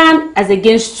strategize, plan as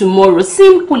against tomorrow.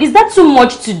 Simple. Is that too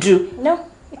much to do? No,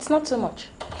 it's not too much.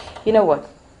 You know what?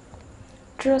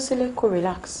 Drosile ko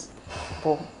relax.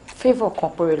 But favor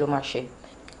compore lo ma ṣe.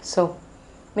 So,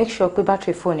 make sure pé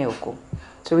battery phone ẹ oko.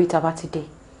 Torí tá bá ti dé.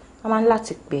 A máa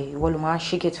láti pé ìwọ ló máa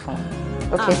ṣí gate fún.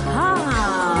 Okay?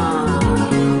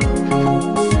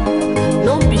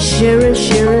 No be ṣeré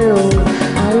ṣeré o.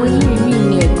 Àwọn yìí mi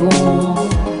ni ẹ̀gbọ́n.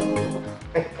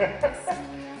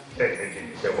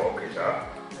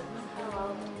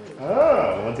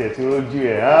 Wọ́n ti ẹ̀ tí ó rójú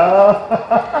ẹ̀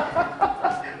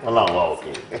wọ́n láwọn wá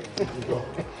òkè.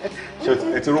 Ṣé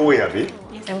ẹ ti rówó ìyàbí?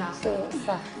 So,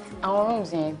 sir, our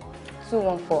rooms in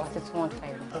 214 àti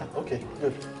 215. Okay,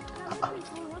 good.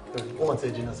 Wọ́n ti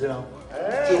jìnnà síra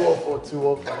 214,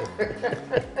 215.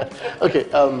 Okay,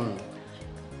 214.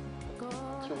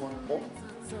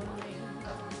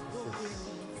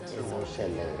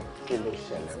 Kí ló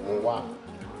ṣẹlẹ̀?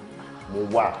 Mo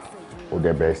wá. Ó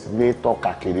dẹ̀ bẹ̀rẹ̀ sí ní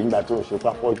tọ́ka kiri nígbà tó ń ṣe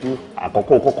pápọ́jú.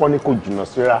 Àkọ́kọ́ kọ́kọ́ ní kò jìnnà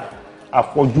síra.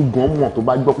 Afọ́jú gan mọ̀ tó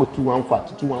bá gbọ́ pé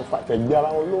 215 tẹ̀gbẹ́ ara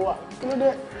wọn ló wà. Kí ló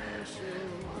dé?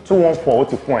 214 ó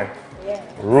ti fún ẹ.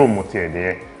 Róòmù ti ẹ̀dẹ̀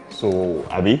ẹ. So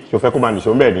àbí ṣo fẹ́ kó máa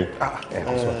nìṣó ńbẹ̀ ni.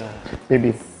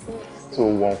 Baby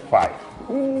 215.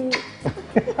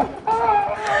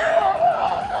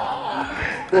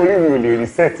 Orí mi ò lè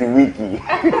reset wíìkì.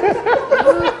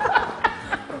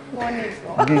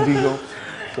 Gidi gan.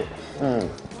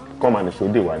 Kọ́ máa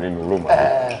nìṣó dè wá nínú róòmù.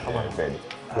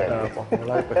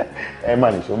 Ẹ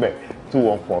máa nìṣó ńbẹ̀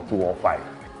 214 215.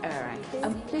 Alright.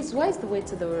 Please, where is the way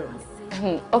to the room?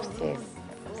 Upstairs.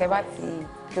 Sebati,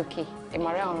 okay.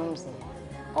 Around rooms.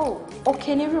 Oh,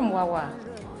 okay, ni room wawa.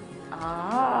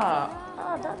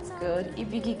 That's good.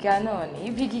 Ibigiga no ni.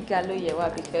 Ibigiga lo yewa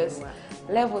because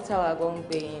level tower gon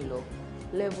gbe yin lo.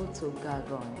 Level to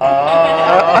gagon.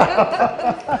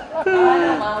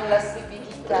 Ana ma lọ sí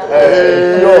Ibigiga.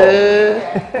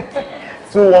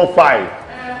 215.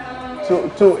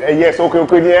 Yes, okay ni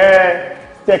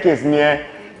staircase ni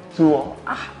 2.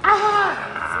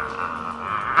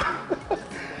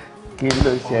 Kí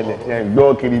ló ṣẹlẹ̀ ẹ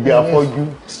gbọ́ kiri bí afọ́jú.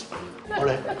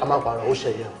 Ọ̀rẹ́ ká má parọ́ ó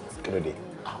ṣẹyẹ o. Kí ló dé?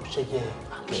 Ó ṣẹyẹ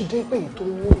kí dé pé ètò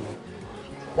owó yìí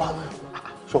wá mú.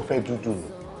 Ṣó fẹ́ dúdú ni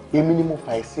èmi ni mo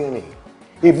fà ẹ́ sí rìn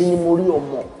èmi ni mo rí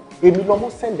ọmọ èmi lọmọ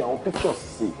send àwọn pictures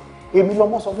sí èmi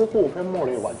lọmọ sọ pé òun fẹ́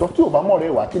mọ̀rẹ́ wà jọ tí ò bá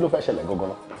mọ̀rẹ́ wà kí ló fẹ́ ṣẹlẹ̀ gangan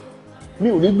mi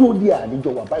ò ní dúró di àníjọ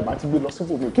wà báyìí bá ti gbé lọ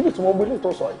síbò mi kí ni tí wọ́n gbé lè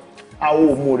tó sọ yìí. Àwọn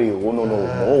òmòrè òun náà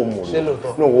òmòrè. Ṣé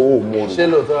lóòótọ́? No, òmòrè. Ṣé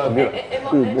lóòótọ́ àbí?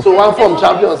 So one form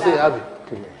champion sí àbí?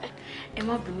 Ẹ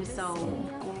má bínú sá o,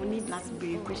 mo ní láti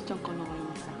béèrè question kan lọ́wọ́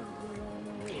yín sá.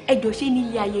 Ẹ jọ ṣé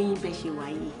nílé ayé yín bẹ́ẹ̀ ṣe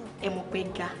wáyé? Ẹ mọ̀ pé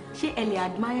ga, ṣé ẹ lè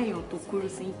admire èèyàn tó kúrú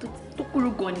sí tó kúrú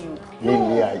gan ni o?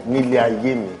 Nílé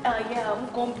ayé mi. Mo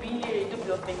kàn bí èrè tó bí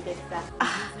ọ̀fẹ́ ń tẹ̀sà.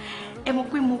 Ẹ mọ̀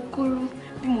pé mo kúrú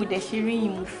bí mo dẹ̀ ṣe rí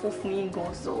yín mo fọ́ fún yín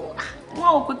gan so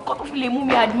wọ́n ò pé kọ́ tó fi lè mú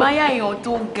mi admire èèyàn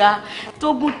tó ga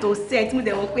tó gùn tó set mo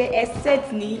dẹ̀ mọ̀ pé ẹ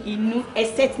set ní inú ẹ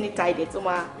set ní ta ìdẹ̀ tó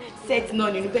máa set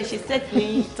náà nínú bẹ́ẹ̀ ṣe set ní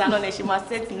ìta náà lẹ ṣe máa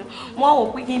set nínú wọ́n ò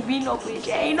pé kí n bí náà pé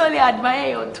ṣé iná lè admire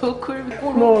èèyàn tó kúrú.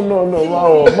 No,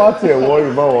 má tiẹ̀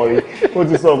wọ́ọ̀rì ó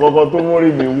ti sọ kankan tó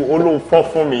mórí mi ó ló fọ́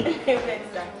fún mi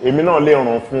èmi náà lè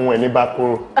ràn fún ẹni bá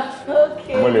kúrò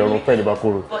mo lè ràn fún ẹni bá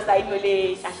kúrò. bọ́sà inú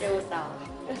lè ṣàṣẹ́wó sá o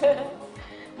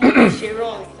mo lè ṣe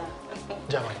wrong sá.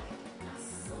 Jama.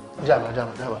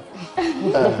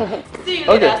 See you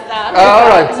later, sir. All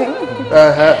right.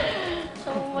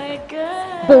 Oh my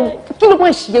God. Kí ló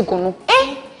máa ṣe gan-an?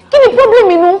 Kí ni problem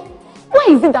inú? Why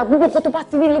is it that gbogbo ọkọ tó bá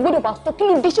ti rí ilé gbọ́dọ̀ bá sọ kí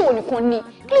ló dé ṣé wọ́n nìkan ni?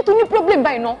 Kí ló tó ní problem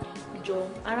báyìí náà? Jọ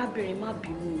arábìnrin má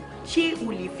bínú ṣé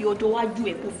o lè fi ọjọ́ wájú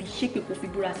ẹ̀ kó fi ṣépè kó fi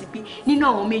búra sí pé nínú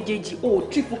àwọn méjèèjì o ò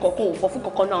tí fún kankan ò fọ́ fún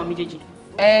kankan náà àwọn méjèèjì.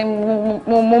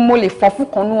 Mo lè fọ́ fún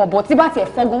kan náà bọ̀ tí bá tiẹ̀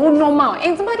fọ́ gan ó normal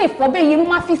ẹni tí bá dẹ̀ fọ́ bẹ́ẹ̀ yẹn mo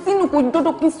máa fi sínú kó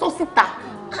dọ́dọ̀ kí n sọ síta.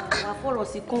 Wàá fọ̀rọ̀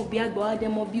sí kan bí àgbà wa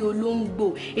dẹ́mọ bí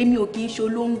olóńgbò èmi ò kì í ṣe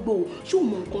olóńgbò ṣé o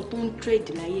mọ nǹkan tó ń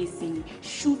trade láyé sí ni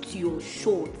shoot your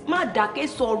shot má dákẹ́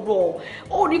sọ̀rọ̀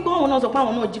ó rí pé àwọn náà sọ pé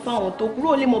àwọn náà jí fáwọn tó kúrò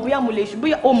ó lè mọ bóyá mo lè ṣe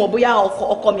bóyá ó mọ bóyá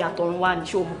ọkọ mi àtọ̀run wà ní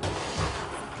ṣé o mọ.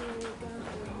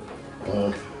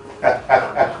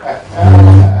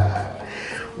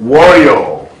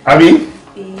 Warrior abi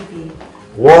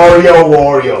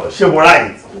warrior ṣé mo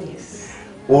right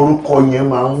orúkọ yẹn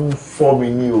máa ń fọ́ mi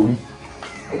ní orí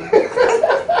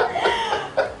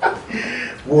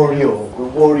warrior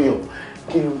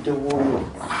kí ló jẹ́ warrior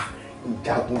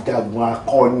ìjagunjagun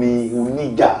akọni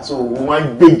oníjà so wọ́n máa ń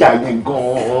gbéjà yẹn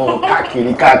gan-an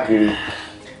káàkiri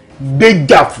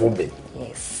gbéjà fún mi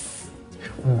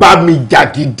bá mi jà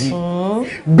gidi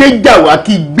gbéjà wá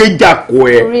kí gbéjà kọ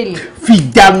ẹ fi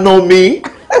jáná mi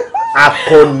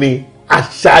akọni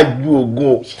aṣáájú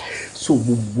ogun so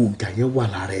gbogbo ọjà yẹn wà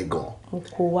lára ẹ gan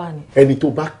kó wà ní. ẹni tó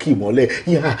bá kì mọ́lẹ̀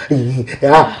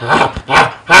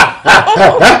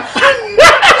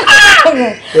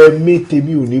ẹ̀mí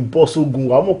tèmi ò ní bọ́ sógun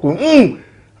wa mọ̀ pé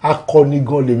akọni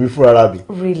gan lèmi fúnra mi.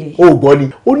 Really? Ó gbọ́ ni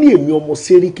ó ní èmi ọmọ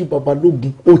Sẹ́ríkì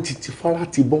Babalógun ó ti fara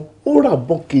ti bọ́n ó rà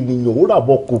bọ́n kènìyàn ó rà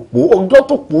bọ́n kòpó ọjọ́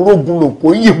tó pòrógun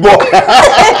lòpó yìnbọn.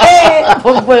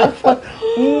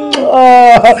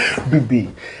 Bíbí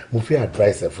mo fẹ́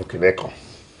advice ẹ fún kìnìún kan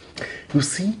you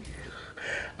see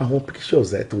àwọn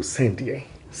pictures ẹ tó send yẹn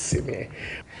sí mi ẹ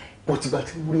bó ti bá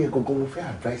ti mú rí ẹ gangan mo fẹ́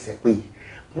advice ẹ pé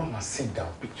má máa send down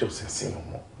pictures ẹ sí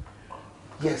ọmọ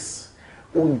yes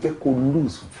ó ń jẹ́ kó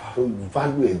lose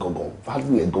value ẹ̀ gangan ó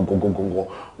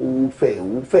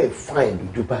fẹ́ fine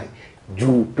lójú báyìí ju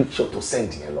picture tó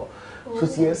send yẹn lọ so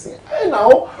ti yẹn sìn ẹ̀ náà ó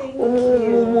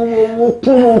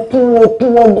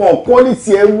kún ọgàn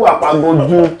quality ẹ̀ wù àpagàn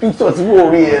ju picture tí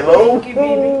mo rí ẹ̀ lọ.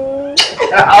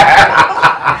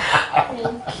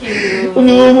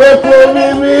 You welcome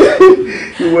baby.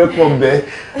 You welcome there.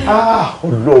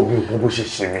 Ọlọ́run mi ò mọ bó ṣe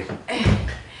ṣe mí.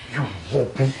 Yóò mọ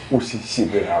bí ó ṣe ṣe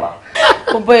bẹ́ẹ̀ rárá.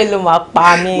 Bọ́bọ́ yìí ló máa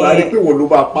pa mí. Wà á rí pé wọ́n ló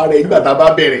máa parẹ́ nígbà tá a bá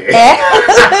bẹ̀rẹ̀.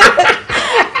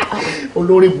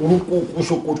 Olórí burúkú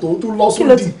ṣòkòtò tó lọ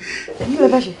sódì. Kí ló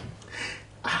bá ṣe?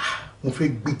 Mo fẹ́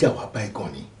gbéjà wá báyìí gan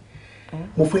ni.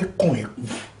 Mo fẹ́ kàn ẹ́ kú.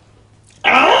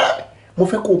 Mo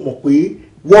fẹ́ kó mọ̀ pé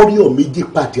wọ́ríọ̀ méjì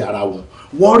pàdé ara wọn.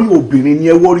 Wọ́ríọ̀ obìnrin ni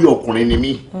ẹ, wọ́ríọ̀ ọkùnrin ni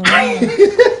mí.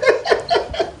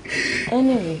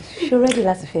 Anyway, ṣé o ready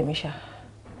láti fẹ́ mi ṣá?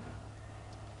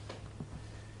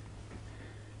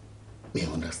 Me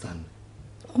understand.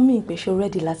 Ó mì pé ṣé o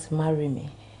ready láti marry me?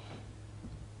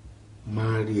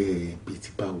 Marry ẹ bí ti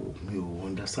báwo mi ò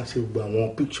understand ṣé gbogbo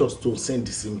àwọn pictures tó send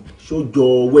sí mi ṣé ó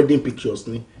jọ wedding pictures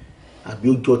ni àbí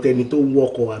ó jọ tẹni tó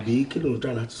wọkọ̀ àbí kí ló ń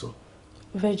dá láti sọ.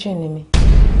 Virgin ni mi.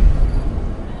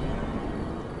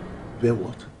 Very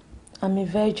what? I'm a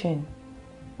virgin.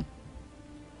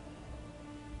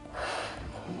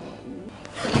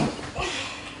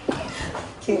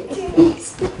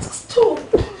 Stop.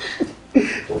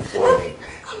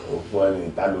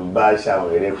 Funny. Ta ló bá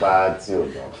ṣàwọn eré pa tí ò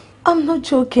lọ. I'm not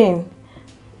joking.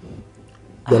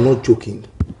 You're not joking.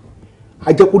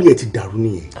 Ajẹ́pọ̀rí ẹ̀ ti dàrú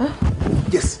nìyẹn.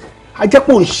 Yes.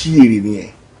 Ajẹ́pọ̀ ń ṣí èrè nìyẹn.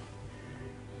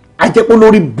 Ajẹ́pọ̀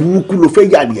lórí burúkú ló fẹ́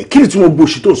yà nìyẹn. Kí ni tí mo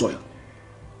gbòòṣì tó sọ yẹn?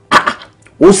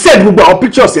 O send gbogbo àwọn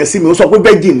pictures yẹn sí mi. O sọ pé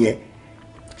virgin yẹn.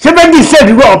 Ṣé virgin send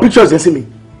gbogbo àwọn pictures yẹn sí mi?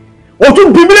 O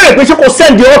tún bí mi lè pé ṣé kò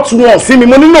send all to one sí mi.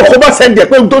 Mo nílò kó bá send ẹ̀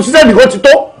pé tó send nǹkan ti tó.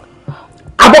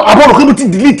 Àbọ̀rọ̀ kí ló ti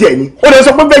delete ẹ̀ ni? O lè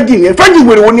sọ pé virgin yẹn. Virgin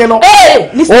wèrè wo ni ẹ náà?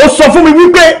 O sọ fún mi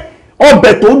wípé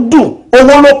ọbẹ̀ tó dùn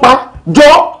owó ló pa. Jọ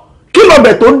kí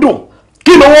lọbẹ̀ tó dùn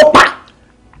kí lówó pa.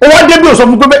 O wá débi o sọ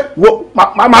fún pé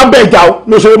máa bẹ̀ jà o.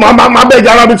 Ní oṣù máa bẹ̀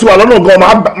jà arábí tí wà lọ́nà gan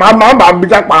máa bá bí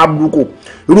jà para burúkú.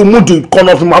 Irú múdù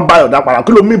kọ́nà fún máa bá ọ̀dà para.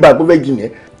 Kí ló mí ìgbà pé virgin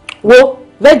yẹn? Wo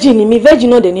virgin ni mi, virgin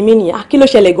náà dẹ̀ ni mí nìyẹn. Kí ló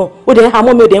ṣẹlẹ̀ gan? Ó dẹ̀ ń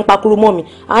hamọ́ mi, ó dẹ̀ ń pakuru mọ́ mi.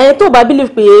 Àyẹn tó bá believe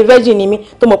pé virgin ni mi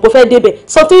tó mọ̀ pé ó fẹ́ débẹ̀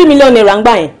sọ 3 million naira ń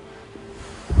gbà yẹn.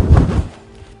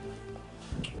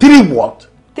 3 what?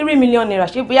 3 million naira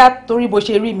ṣé bóyá torí bó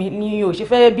ṣe rí mi ni o ṣe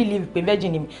fẹ́ believe pé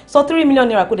virgin ni mi. Sọ 3 million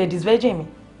naira kó dẹ̀ dis virgin mi.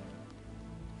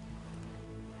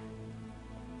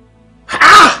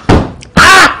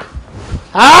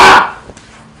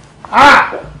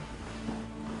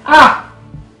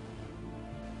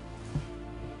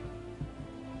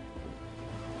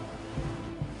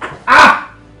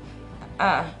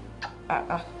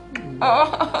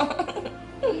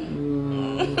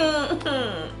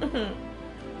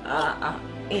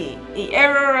 Ẹ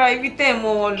rọra ibi tẹ́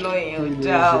mọ́ wọn lọ yẹn ò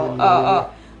dáa o.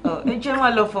 Ẹ jẹ́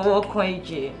máa lọ fọwọ́ kan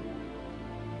Ige.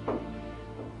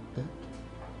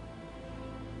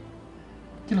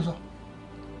 Kí ló sọ?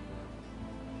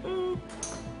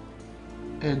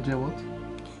 What?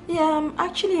 Yeah, I'm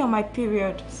actually on my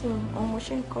period, so I'm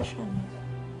washing caution.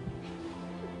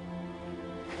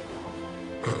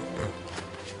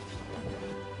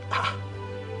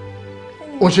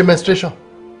 O ṣe menstruation?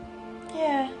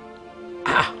 Yeah.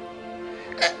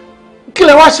 Kí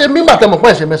lẹ wá ṣe mímọ̀ tẹ́ mọ̀ pé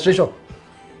ẹ ṣe menstruation?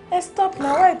 Stop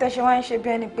now, why tẹ́ ṣe wá ń ṣe bí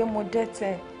ẹni pé mo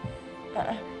dẹ́tẹ̀?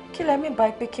 Kí lẹ mi bá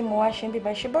pé kí mo wá ṣe bí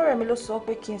bá ṣe bọ́rẹ̀ mi ló sọ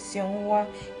pé kí n sin òun wá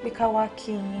pé ká wá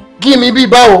kí yín. Kí mi bí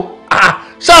báwo?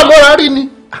 Ṣáà mọ́ra rí ni.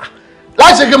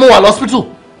 Láì ṣe kí mo wà lọ́sítù.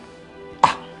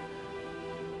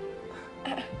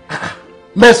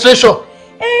 Menstruation.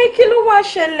 Kí ló wá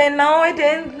ṣẹlẹ̀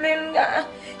náà?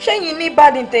 Ṣẹ́yìn ní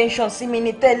bad intention sí mi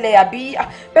ní tẹ́lẹ̀ àbí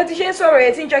bẹ́ẹ̀ ti ṣe ń sọ̀rọ̀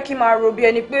ẹ̀ tí ń jẹ́ kí n máa ro bí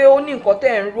ẹni pé ó ní nǹkan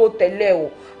tẹ́ ń rò tẹ́lẹ̀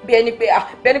o bí ẹni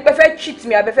pé fẹ́ cheat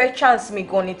mi àbẹ́ fẹ́ chance mi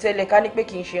gan ni tẹ́lẹ̀ ká ní pé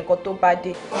kì í ṣe nǹkan tó bá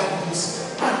dé.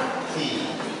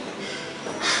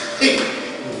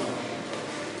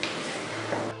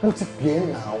 Mo ti pè é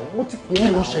náà, mo ti pè é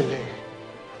ló ṣẹlẹ̀.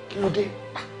 Kí ló dé?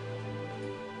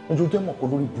 Ojú jẹ́ mọ̀ kó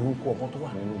lórí burúkú ọmọ tó wà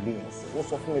nínú ilé yẹn sí. Ó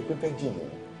sọ fún mi pé virgin ni.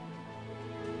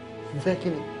 Fẹ́ kí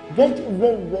ni?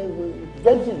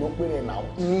 Virgin ló pé ẹ̀ náà.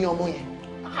 Ní ọmọ yẹn.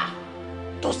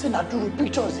 Tó sì náà dúró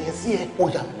pictures yẹn sí ẹ. Ó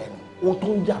yà mí lẹ́nu. Ohun tó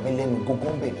ń yà mí lẹ́nu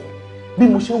gangan bẹ̀ ni. Bí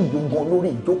mo ṣe ń gbọ̀ngàn lórí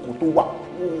ìjókòó tó wà,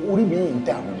 orí mi yìí ń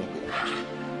dàrú ni.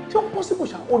 Tí ó possible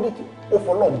ṣá, ó ní kí ó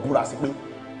fọlọ́ búra sí pé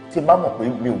tí n bá mọ̀ pé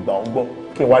mi ò gbà ọ́ gbọ́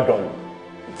kí n wá dán wò.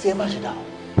 Tí ẹ má ṣe dá o.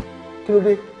 Kí ló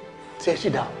dé? Tí ẹ ṣì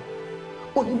dá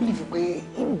o. Ó ní bílífù pé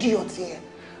ìdí ọtí yẹn.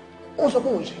 Ó sọ pé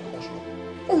òun ṣe nǹkan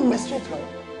ṣùgbọ́n. Ó ń menstruate lọ.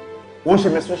 Wọ́n ṣe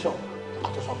menstruation.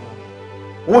 Nǹkan tó sọ fún mi.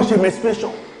 Wọ́n ṣe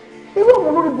menstruation. Irú àwọn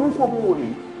olórí burúkú ọmọ wò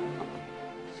rèé.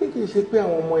 Ṣé kìí ṣe pé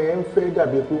àwọn ọmọ yẹn ń fẹ́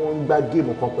dàbí pé wọ́n ń gbá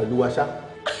géèmù kan pẹ̀lú wa ṣá?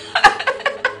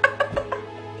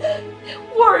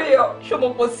 Warrior, ṣé mo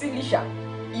kò sí níṣà?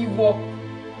 Ìwọ.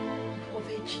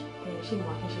 Veggie. Ṣé mo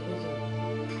wà kí n ṣe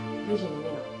virgin ni mí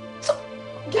náà?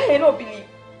 Gẹ́yìn náà believe.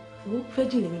 Wo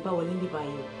virgin lèmi bá wọlé níbí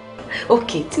báyìí o. Ok,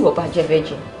 tí ìwọ bá jẹ́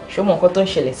virgin, ṣé mo nǹkan tó ń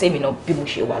ṣẹlẹ̀ sí èmi náà bí mo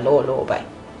ṣe wà lọ́wọ́lọ́wọ́ báyìí?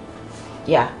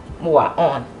 Yeah, mo wà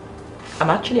on. I'm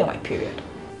actually on my period.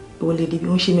 Ìwọ lè débi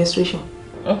ó ń ṣe menstruation.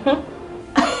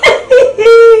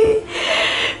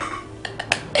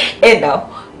 Now,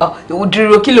 ìwọ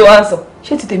dúró kí ló wá ń sọ?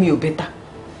 Ṣé ti tèmi ò bẹ́tà?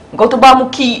 Nǹkan tó bá mú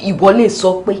kí ìwọ lè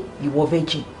sọ pé ìwọ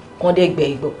virgin kan dé gbẹ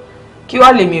ìgbọ́. Kí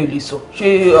wá lèmi ò lè sọ?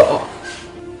 Ṣé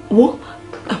wo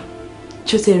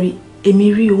Choteri,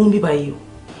 èmi rí owó ń bíbá yìí o.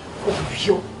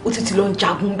 Òbíọ́, ó ti lọ ń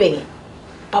jagun bẹ́ẹ̀ yẹn.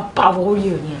 Bàbá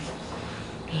warrior yẹn.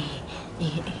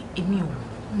 Èmi ò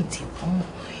ní ti fún.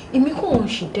 Èmi kò ń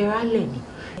ṣì dẹ́rálẹ̀ ni.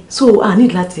 So I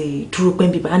need láti dúró pẹ́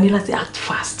ń bíbá, I need láti act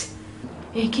fast.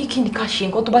 Kí ni ká ṣe?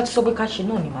 Nǹkan tó bá ti sọ pé ká ṣe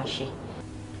náà ni màá ṣe.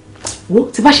 Wo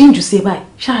tí bá ṣe ń jù sí ẹ báyìí,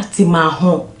 ṣáà ti máa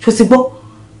hàn. Ṣó ti gbọ́?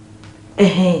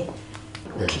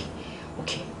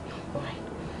 Okay. All right.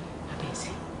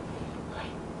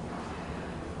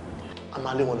 A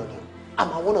máa lé wọn lọ ni o. A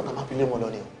máa wọ́n náà tá a máa fi lé wọn lọ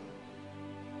ni o.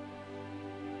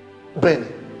 Bẹ́ẹ̀ni.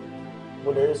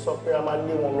 Mo lè sọ pé a máa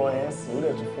lé wọn lọ yẹn sí, ó lè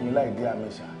tún fún mi láì dé àmì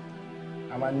ṣá.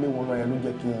 A máa lé wọn lọ yẹn ló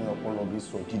jẹ́ kí ọpọlọ mi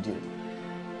sọ dídì ẹ̀.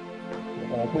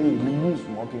 Wọ́n pé ìlú news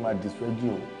mọ́ kí n máa disrẹ́dì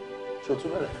o. Ṣòtú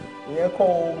bẹ̀rẹ̀. Ìyẹn kọ́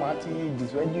o máa ti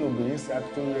disrẹ́dì obìnrin sí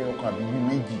àtúntò ọkàn àbí bíi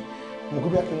méjì. Mo gbé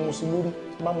bí a kì í mú sí lórí,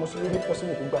 tí máa mú sí lórí pọ̀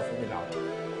sínú kó gbà fún mi làwọn.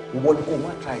 Ìwọ ni kò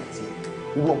má tra ìtì ẹ̀.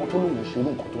 Irú ọmọ tó lòun ṣerú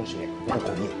nǹkan tó ń ṣe ẹ̀ máa ń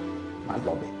kọ̀ ní ẹ̀. Máa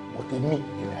lọ bẹ̀. Mo ti mí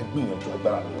ìrìn àgbìyànjú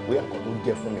agbára mi bóyá kan tó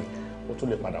jẹ́ fún mi. Ó tún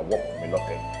lè padà wọ́pọ̀ mi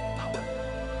lọ́tẹ̀.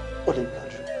 Ó lè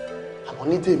gbìyànjú. Àmọ́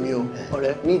ní tèmi o,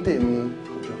 ọ̀rẹ́ ní tèmi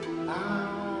kò jọ.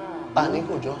 Ní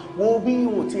kò jọ. Wo bí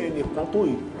o ti ẹnì kan tó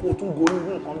yìí, kó o tún gorí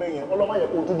irú nǹkan bẹ́ẹ̀ yẹn, ọlọ́mọ yẹ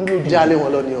kó o dúdú lójú. Jẹ́ alé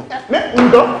wọn lọ ni o.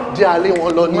 Ǹjọ́? Jẹ́ alé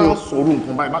wọn lọ ni o. Má sọ̀rọ̀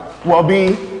nǹkan báyìí. Wọ́n bí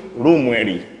róòmù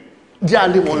ẹ̀rì. Jẹ́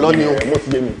alé wọn lọ ni o. Mo ti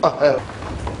yé mi.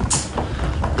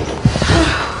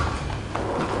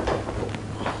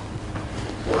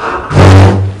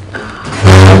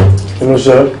 Kí ló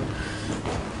ṣe?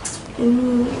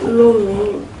 Inú lómi,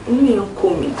 inú yẹn kò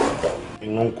mí.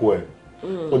 Inú ń kó ẹ.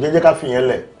 Kò jẹ́ ká fi yẹn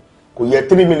lẹ̀. Kò yẹ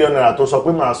 3 million naira tó sọ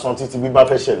pé màá san títí bí bá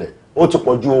fẹ́ ṣẹlẹ̀. Ó ti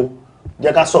pọ̀ ju o.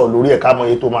 Jẹ́ ká sọ̀rọ̀ lórí ẹ̀ ká mọ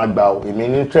iye tó máa gbà o. Èmi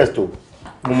ní interest o.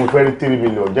 Mo fẹ́ rí 3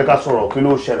 million. Jẹ́ ká sọ̀rọ̀ kí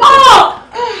ló ṣẹlẹ̀.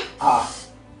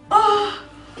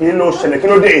 Kí ló ṣẹlẹ̀? Kí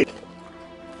ló dé?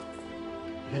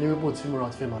 Ẹni wípé tí mo ra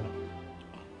ti fẹ́ máa lọ.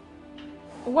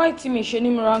 Why tí mi ṣe ní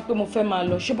mo rán pé mo fẹ́ máa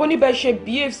lọ? Ṣé bó ní bẹ́ẹ̀ ṣe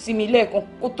behave sí mi lẹ́ẹ̀kan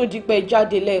kó tó di pé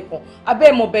jáde lẹ́ẹ̀kan?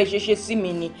 Abẹ́ mo bẹ́ẹ̀ ṣe sí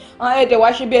mi ni. Ẹ̀dẹ̀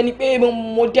wá ṣe bí ẹni pé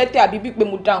mo dẹ́tẹ̀ àbí bí pé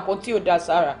mo da nǹkan tí ò da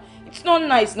sára. It's not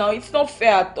nice now. It's not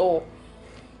fair at all.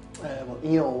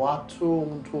 Ìyẹn ò wá tó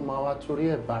ohun tó máa wá torí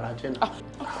ẹ̀ bàrà jẹ́ náà.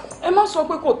 Ẹ má sọ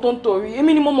pé kò tó ń torí.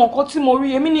 Èmi ni mo mọ nǹkan tí mo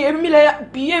rí. Èmi lè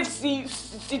behave sí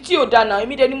tí ò da náà.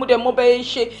 Èmi dẹ̀ ni mo dẹ̀ mọ bẹ́ẹ̀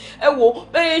ṣe. Ẹ wo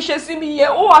bẹ́ẹ̀ ṣe sí mi yẹn.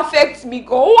 Ó affect mi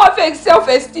gan. Ó affect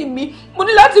self-esteem mi. Mo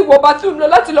ní láti wọ bathroom lọ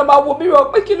láti lọ máa wo mi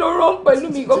rọ pé kí ló wrong pẹ̀lú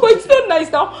mi gan. But it's not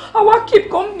nice now. Àwa keep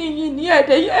company yìí ní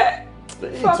ẹ̀dẹ̀ yẹn.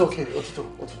 It's okay. Òtítọ́.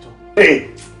 Hey,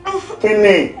 kí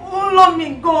ni? Ó lọ mi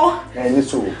gan. Ẹ ní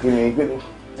sùúrù, kí ni?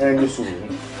 Ẹ ní sùúrù.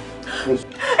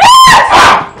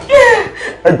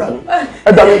 Ẹ gbà mí.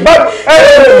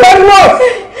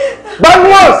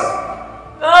 Badmus!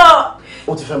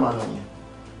 Ó ti fẹ́ máa lọ yẹn.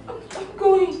 I'm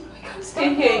going. I can't stay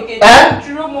here again.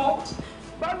 Dúró mọ́.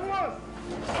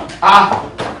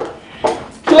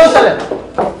 Kí ló ṣẹlẹ̀?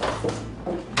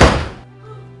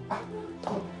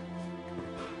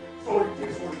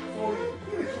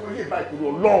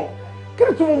 Kí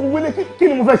ni tí mo gbélé? Kí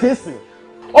ni mo fẹ́ ṣe é sìn?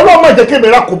 Ọlọ́run má jẹ́ kí èmi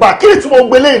rà kó bá. Kí ni tí mo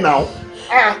gbélé náà?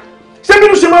 Ṣé bí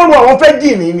mo ṣe máa ń ro àwọn fẹ́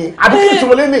dì ní ni? Àbí kí ni tí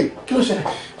mo lé ní? Kí ló ṣẹlẹ̀?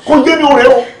 Kò yé mi o rẹ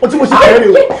o. O tí mo ṣe fẹ́ rẹ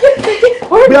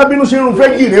o. Bí abínú ṣe ń rún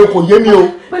fẹ́ dì rẹ o, kò yé mi o.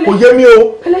 Kò yé mi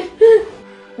o.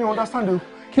 Mi ò understand o.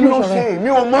 Kí ló ṣe? Mi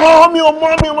ò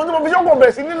mọ̀ tí mo fi ṣọ́kọ̀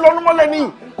bẹ̀rẹ̀ sí ní lọ́nú mọ́lẹ̀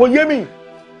ní. Kò yé mi.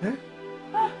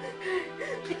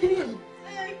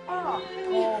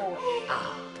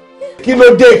 Kí ló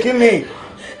dé?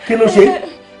 Kí ló ṣe?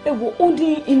 Ẹ wo, ó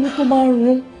ní inú tó máa ń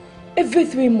rún every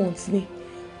 3 months ni.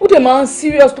 Ó dẹ̀ máa ń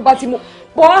serious tó bá ti mú.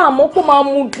 Bọ́ àmọ́ kó máa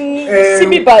mú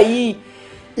síbí báyìí.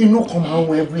 Inú kan máa ń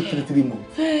wọ every 3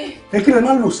 months. Kí lẹ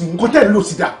máa ń lò sí? Nǹkan tẹ́ ẹ̀ ń lò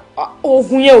sí dà.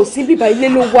 Oògùn yẹn ò sí bíbá ilé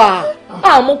ló wà.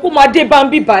 Àmọ́ kó máa dé bá ń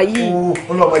bíbá yìí.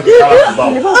 Ọlọ́mọ jẹ́ kára tó bá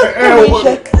wọn.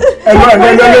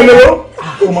 Ẹ̀rọ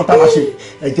ọmọ tá a bá ṣe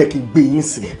ẹ jẹ́ kí n gbé yín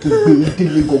sí kí n gbé yín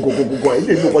délé gọgọgọgọ ẹ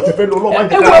lè lo ọkọ tẹ fẹ́ lọ ọlọ́mọ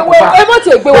jẹ́ kára tó bá. Ẹ má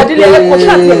tiẹ̀ gbé wa délé ẹ kò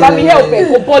ṣáà tiẹ̀ bá mi hẹ́ ọ̀bẹ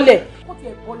kò bọ́lẹ̀. Kó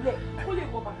tiẹ̀ bọ́lẹ̀ kó lè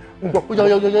wọ bàtà. Ǹgbọ́ ó yá.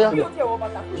 Kó tiẹ̀ wọ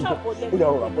bàtà kó ṣáà bọ́lẹ̀. Ó yá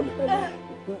rọra bọ́lẹ̀.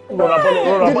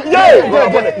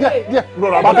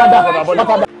 Rọra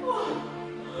bọ́lẹ̀.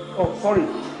 Oh, sorry.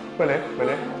 Pẹ̀lẹ́.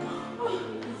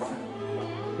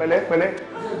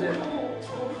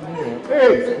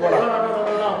 Hey, voilà.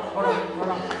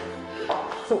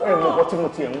 So ẹ mọ ọkọ tí mo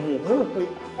ti ẹ̀ ń wò mo rò pé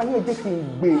ayé jẹ́ kí n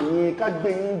gbé yín ká gbé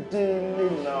yín délé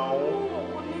náà.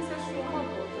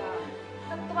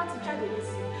 bá ti jáde ní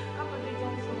sí kápẹ́ dé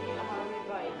junction ní àwọn àmì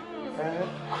báyìí.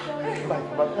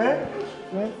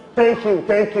 Thank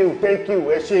you.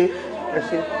 Ẹ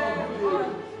ṣé.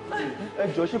 Ẹ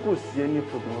jọ̀ọ́ ṣé kò sí any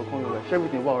problem ọkàn rẹ̀? Ṣé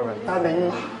everything wà alright? Ta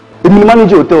lẹ́yìn. Èmi ni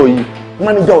manager hotel yìí.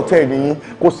 Manager hotel nìyí.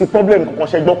 Kò sí problem kankan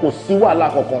ṣe gbọ́, kò sí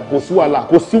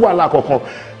wàhálà kankan.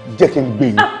 Jẹ́ kí n gbé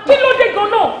yín. Kí ló dé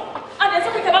gan-an? Adé sọ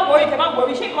pé kẹ́ máa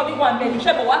wọrí, ṣé nǹkan bí wà ń bẹ ní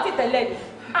iṣẹ́ bọ̀ wá ti tẹ̀lé ni?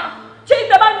 Ṣé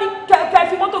ìtẹ́ bá ní kẹ́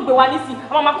fi mọ́tò gbé wa nísìn?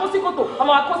 Àwọn máa kó sí kòtò, àwọn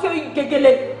máa kó sí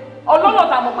gegele. Ọlọ́nà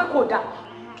tà mọ̀ pé kò dáa.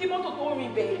 Kí mọ́tò tó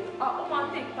rìn bẹ̀rẹ̀, ó máa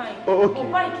take time. Mo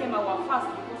bá ìkẹ́ máa wà fast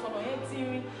because ọ̀nà yẹn ti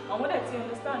rí. Àwọn dẹ̀ ti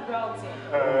understand routing.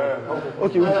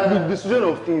 Okay, with the situation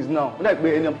of things now, like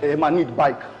ẹ máa need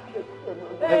bike.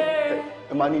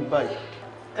 Ẹ máa need bike.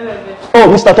 Oh,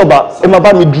 Mr. Toba, ẹ máa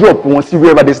bá mi drop wọn sí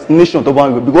wherever destination tó bá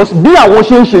ń lọ because bí àwọn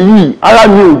ṣe ń ṣe yìí ara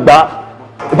mi ò gbà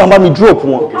ẹ bá mi drop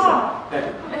wọn. Ṣe gan-an.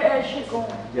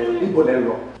 Níbo lẹ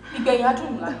lọ? Ìgbẹ̀yìn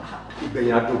adùn la.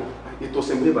 Ìgbẹ̀yìn adùn. Ètò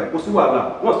ìsẹ̀mí lè báyìí. Kò sí wàhálà.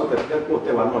 Wọ́n sọ tẹ̀lé kó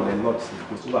tẹ̀wá náà lẹ́nu náà sí.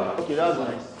 Kò sí wàhálà. Okay, that's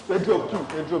nice. Ẹ drop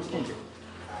key.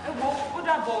 Ẹ wo, ó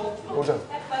dàbọ̀ o.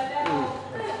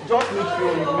 Just make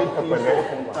sure you make things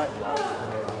work on time.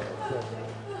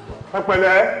 Ẹ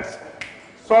pẹ̀lẹ́.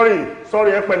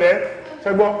 Sorry, ẹ pẹ̀lẹ́. Ṣé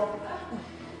gbọ́?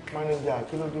 Manager,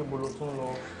 kí ló dé bolo tún lọ?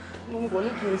 Mo kò ní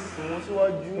kí n sìn wọn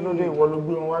síwájú. Kí ló dé ìwọ ló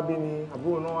gbé wọn wá bí ni?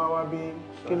 Àbúrò náà wá bí?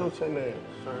 Kí ló ṣẹlẹ̀?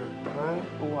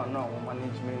 Ó wà náà àwọn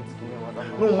management kì í wá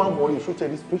dáná. Ní o máa wọrí ìṣó tẹ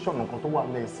disposition nǹkan tó wà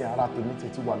lẹ́sìn ara tèmi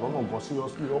tètè wà lọ́nà gan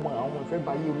seriously ọmọ àwọn ọmọ ìfẹ́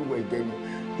bá yé olúwa ẹ̀jẹ̀ ni.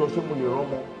 Jọ ṣé mo lè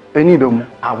rọ́mọ? Ẹ ní ìdọ̀mú.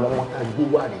 Àwọn ọmọ tá a gbé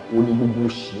wà rè ó ní gbogbo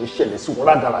òṣìṣẹ́ ṣẹlẹ̀ sí wọn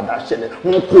rádaràdà ṣẹlẹ̀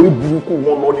wọ́n kórí burúkú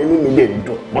wọn lọ nínú mi lè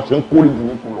dùn wọ́n ṣe ń kórí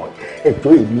burúkú lọ.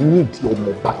 Ẹ̀jọ̀ èmi nídìí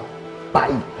ọmọ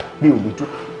báyìí mi ò lè jó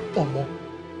ọmọ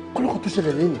kọ́lọ́kọ́ tó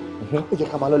ṣẹlẹ̀ lẹ́yìn ó jẹ́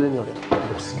ká máa lọ lẹ́yìn ọ̀rẹ́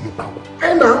lọ sí ilé bá wọn.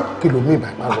 Kí ló mú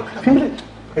ìbàgbà lọ fílẹ̀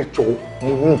ẹ̀jọ̀ mo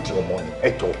ní ìdí ọmọ ni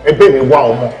ẹ̀jọ̀ ẹbẹ̀ mi wá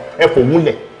ọmọ ẹ fò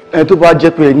múlẹ̀. Ẹ tó bá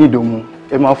jẹ́ pé ẹ ní ìdòmú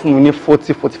ẹ máa fún mi ní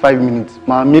 40-45 minutes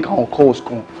máa make àwọn calls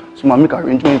kan so máa make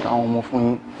arrangement àwọn ọmọ fún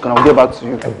yín can I get back to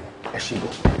you. Ẹ ṣe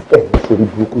gan ẹ ní sórí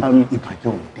burúkú ìbàjẹ́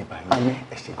òní dé báyìí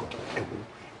ẹ ṣe gan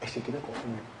ẹ ṣe kíní kan fún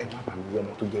mi ẹ má bàa mi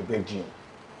ọmọ tó jẹ virgin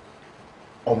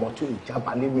ọmọ tó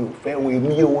ìjábalẹ̀ mi ò fẹ́ wo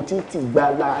èmi o títí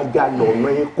gbalaja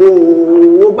lọ́nà kó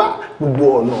bá gbogbo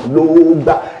ọ̀nà ló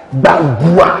gbàgbà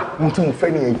ohun tí mo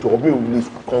fẹ́ ní ẹjọ́ mi ò lè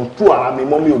kọ̀ǹtú ara mi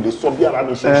mọ́ mi ò lè sọ bí ara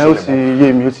mi ṣe ń ṣẹlẹ̀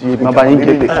mọ́. Ó ti yé mi máa bá yín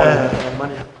gẹ̀ẹ́dẹ̀.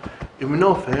 Èmi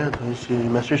náà fẹ́ràn tó ń ṣe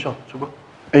menstruation ṣùgbọ́n.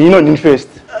 Ẹ̀yin náà ní interest.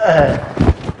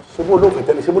 Ṣé bó olóòfẹ́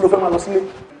tẹ́lẹ̀ ṣé bó ló fẹ́ máa lọ sílé.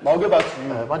 Màá gé bá tù ú.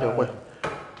 Má jẹ́ pẹ́.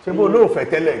 Ṣé bó olóòfẹ́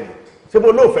tẹ́lẹ̀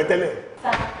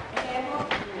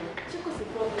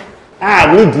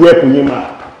nídìí ẹ̀kú yín máa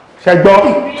ṣẹgbọ́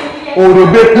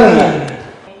òròdé kù mọ́.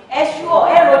 Ẹ ṣú ọ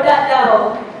ẹ̀rọ dáadáa o.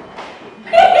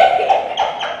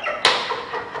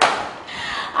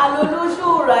 Alolóṣù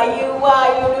ráyé wá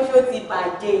ayé olóṣù ti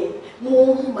bàjẹ́ mo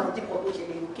ń bàjẹ́ kan tó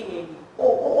ṣẹlẹ̀ lókè yẹn ni ó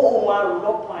máa rò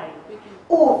lọ́pọ̀ àrùn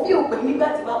ó fi òpè nígbà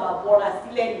tí bàbá bọ́ra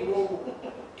sílẹ̀ ní òun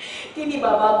kí ni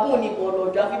bàbá gùn ní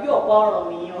bọ̀lọ̀dọ̀ àfi bí ọ̀pọ̀ ọ̀ràn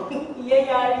mìíràn ìyẹn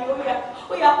yarí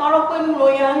ó yà parọ́ pé nínú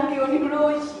ya ń gbé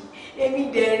oníròòṣì èmi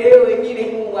dẹ̀rẹ́ o èmi rẹ̀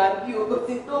mo wà bí o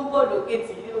ti tó ń bọ̀ lókè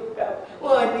tí yóò gbà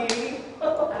wọ́n ní rí.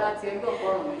 Ara ti ẹgbẹ́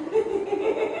ọ̀pọ̀rọ̀ mi.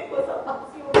 Kò sọ́pá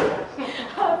sí òun.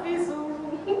 Àfi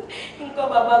sùúrù. Nǹkan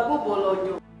bàbá gbòbò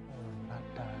lọ́jọ́.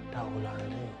 Dáadáa ò lára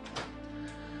lẹ́yìn.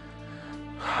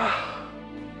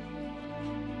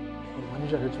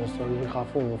 Manager rẹ̀ tún sọ wípé ká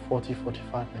fóun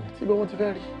 40-45 minutes. Tí wọ́n ti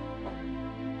fẹ́ rí.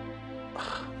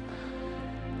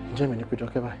 Ǹjẹ́ mi ní péjọ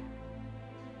kẹ́ báyìí?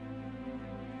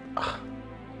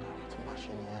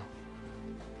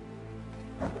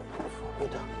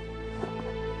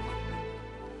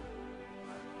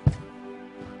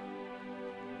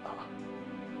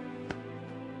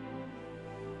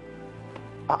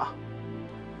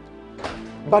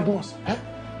 Badmus,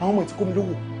 àwọn ọmọ ti kó mi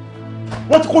lówó.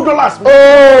 Wọ́n ti kó dollars mi.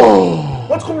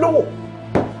 Wọ́n ti kó mi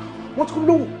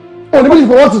lówó. Òní bí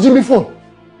ìgbà wọ́n ti jí mi fún.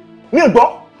 Ní ẹ̀gbọ́?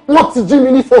 Wọ́n ti jí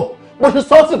mi ní fún. Bó ṣe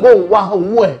sọ́ọ̀tì pé òun wá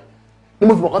owó ẹ̀ ni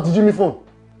mo fi mọ̀ ká ti jí mi fún.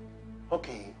 Ok.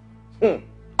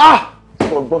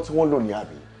 Ọgbọ́n tí wọ́n lò ní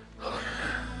àbí.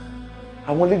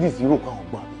 Àwọn ladies yìí rò pé àwọn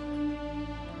gbọ́n mi.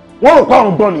 Wọ́n rò pé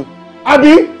àwọn gbọ́n ni.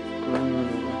 Àbí?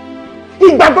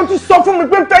 Ìgbà tó ti sọ fún mi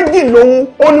pé tẹ́jì lòun,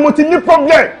 ó ní mo ti ní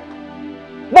problem.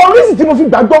 But reason tí mo fi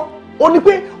gbàgbọ́, ó ní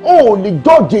pé o ò lè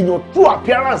judge èèyàn through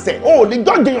appearance ẹ̀, o ò lè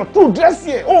judge èèyàn through dress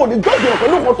ẹ̀, o ò lè judge èèyàn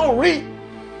pẹ̀lú nǹkan tó rí.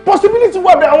 Possibility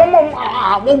wà bẹ́ẹ̀ àwọn ọmọ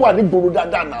àwọn wà ní gbòòrò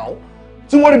dáadáa náà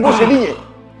tí wọ́n rí bó ṣe níyẹn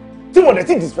tí wọ́n dẹ̀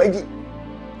ti disfẹ́jì.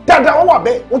 Dáadáa wọ́n wà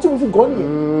bẹ́ẹ̀, ohun tí mo fi gan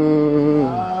nìyẹn.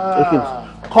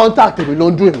 Contact mi ló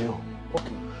ń dùn èmi o.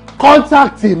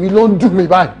 Contact mi ló ń dùn mi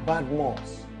báyìí.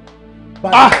 Badmus.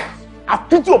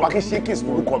 Àfi tí o bá kí ṣe case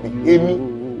lórúkọ mi, èmi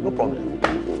No problem.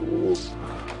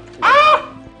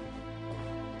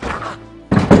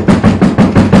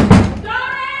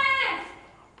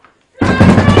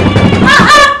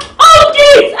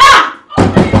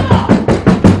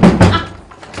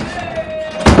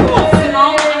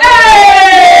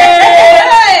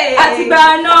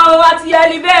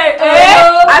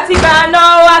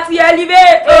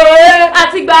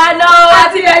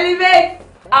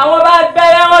 Àwọn bá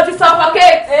bẹ̀rẹ̀ wọn ti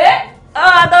suffocate.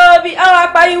 Àwọn àtọ́bí àwọn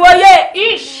apariwo yé.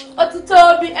 Ish. Ó ti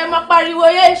tóbi ẹ máa pariwo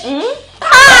yé.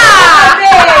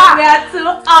 We are too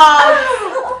off.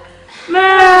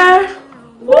 Man.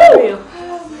 Warrior.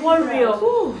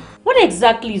 What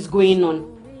exactly is going on?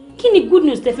 Kí ni good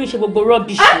news tẹ́ fi ń ṣe gbogbo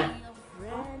rubbish?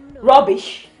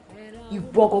 Rubbish?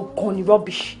 Ìwọ gangan ni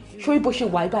rubbish. Ṣé bó ṣe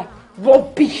wà báyìí?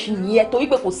 Rubbish nìyẹn torí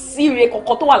pé kò sí ire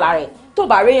kankan tó wà lára ẹ̀ tó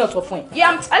bá réyàn sọ fún ẹ.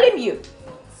 Yeah, I'm telling you.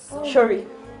 Sorry,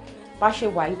 bá ṣe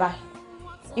wà báyìí.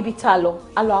 Ibi tá lọ,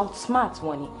 a lọ outsmart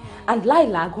wọn ni and láì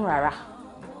làágùn rárá.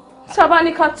 Tá bá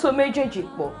ní ká tó méjèèjì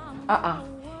pọ̀,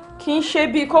 kì í ṣe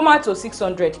bí kó má tó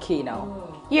 600k now.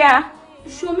 Yeah.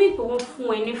 Show me pé wọ́n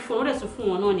fún ẹ ní fún, ó dẹ̀ tún fún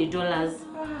wọn náà ní dollars.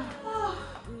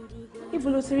 Ibo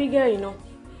ló ti rí gẹ́rì náà?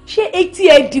 Ṣé etí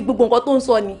ẹ di gbogbo nǹkan tó ń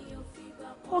sọ ni?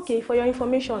 Okay, for your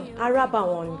information, a rábà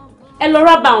wọn ni. Ẹ lọ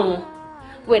rábà wọn.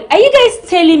 Wait, are you guys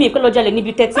telling me pé lọ jalè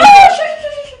níbi 13?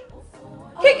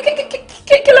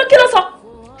 Kí ló sọ?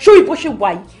 Show you bó ṣe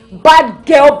wà yìí. Bad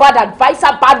girl, bad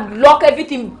adviser, bad luck,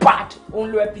 everything bad.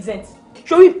 Òun ló represent.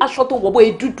 Show you aṣọ tó wọ̀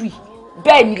bóyá dúdú yìí.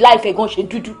 Bẹ́ẹ̀ ni life ẹ̀ gan ṣe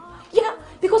dúdú. Yeah,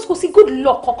 because kò sí good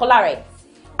luck kankan lára ẹ̀.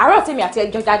 Àárọ̀ tèmi àti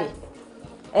ẹjọ́ jáde.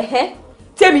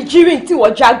 Tèmi jírí tí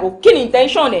wọ́n jágo. Kí ni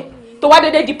intention ẹ̀? Tó wá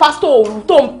dédé di pastor òru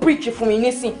tó ń preach fún mi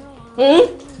nísìn.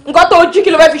 Nǹkan tó jí kí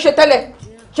ló fẹ́ fi ṣe tẹ́lẹ̀?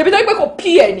 Ṣebí tó ń pẹ́ kò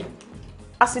pí ẹ̀ ni.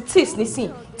 As it is nísìn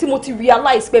tí mo ti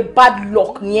realize pé bad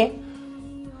luck ni ẹ́.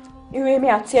 Irú èmi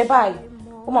àti ẹ báyìí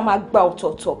ó máa gba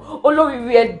ọ̀tọ̀ọ̀tọ̀.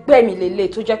 Olóríire ẹgbẹ́ mi lélẹ̀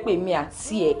tó jẹ́ pé èmi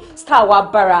àti ẹ star wa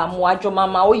bára mu àjọ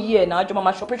mama ó yí ẹ̀ náà àjọ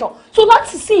mama operation. So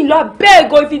láti sí ìlú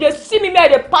abẹ́ẹ̀gọ́ if you dey see me may I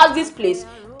dey pass this place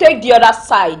take the other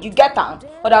side you get am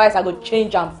otherwise I go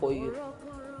change am for you.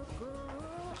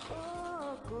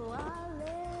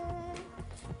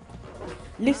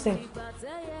 Listen,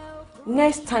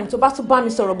 next time tó bá tún bá mi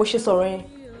sọ̀rọ̀ bó ṣe sọ̀rọ̀ yẹn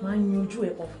máa ń yanjú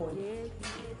ẹ̀ ọ̀fọ̀ ni.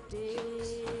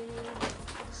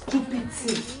 Stupid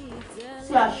thing.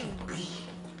 See how she be.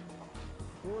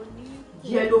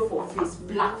 Yellow for face,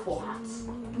 black for heart.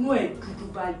 Inú ẹ̀ dúdú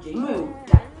bàjẹ́, inú ẹ̀ ò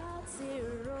dá.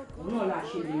 Òun náà la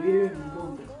ṣe lè rere mi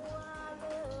bọ́m̀bẹ̀.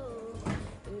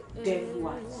 Deaf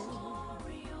white.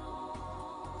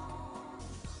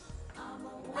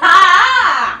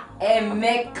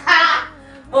 Emeka!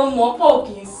 Ọmọ pọ̀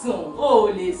kì í sùn, ó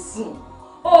lè sùn.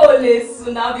 Ó lè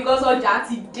sùn now because ọjà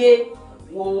ti dé.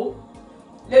 Wò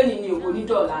lẹ́ni ni òwò ní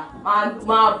dọ́là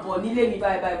máa bọ̀ nílé mi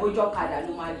báyìí bójú ọ̀kadà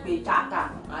ló máa gbé jáká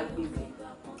máa gbé mi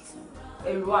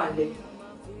ẹrù àlẹ́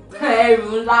ẹrù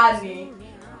ńlá ni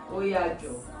ó yà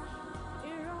jọ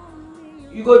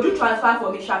you go do transfer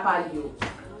for me sharply o.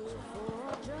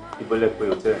 ìbọ̀lẹ̀ pé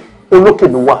hotel. olókè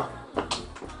ló wà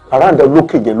àràǹdà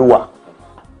olókè yẹn ló wà.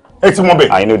 ẹ ti mọ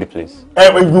bẹ́ẹ̀. I know the place.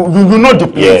 You know the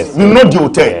place. Yes. You know the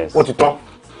hotel. Yes. ó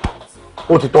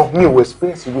ti tán mi ò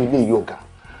experience irú ilé yìí ọ̀gá.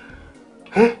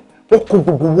 Wọ́n kó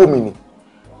gbogbo owó mi ni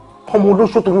ọmọ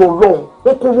olóṣó torí Ọlọ́run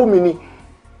wọ́n kó owó mi ni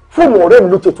fóònù ọ̀rẹ́ mi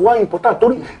ló tètè wá important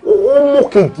torí ó mú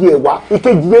kejì ẹ̀ wá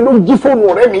ìkejì yẹn ló jí fóònù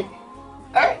ọ̀rẹ́ mi.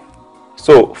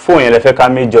 So fóònù yẹn lè fẹ́ ká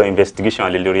major investigation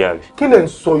lé lórí àbí. Kí lẹ̀ ń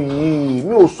sọ yìí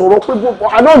mi ò sọ̀rọ̀ pé gbogbo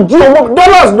àná jí owó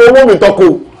dollars ní owó mi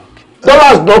tọ́kọ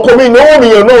dollars dọ́kọ mi ní owó mi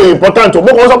yẹn náà important o mo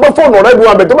kàn sọ pé fóònù ọ̀rẹ́ mi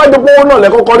wà bẹ̀ tó bá dé pé owó náà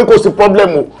lẹ́kọ̀ọ́kọ́ rí kò sí problem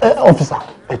o. Officer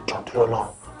ẹ jọ̀ọ́ tó lọ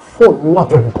fóònù mi wà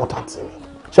very important sí mi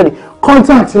ṣẹ́ni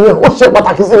contact yẹn ó ṣe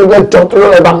pàtàkì sí mi ẹjọ́ tó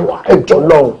lọ́rọ̀ ẹ bá mi wá ẹjọ́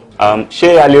lọ́hùn.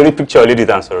 ṣé a lè rí picture lady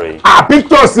tá à ń sọ̀rọ̀ yìí.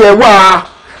 Pictures ẹ̀ wà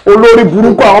olórí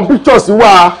burúkú àwọn pictures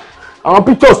wà àwọn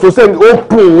pictures tó sẹ́ni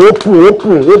open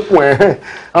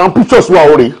àwọn pictures wà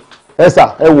òrè ẹ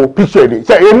sà ẹ wo picture ẹ̀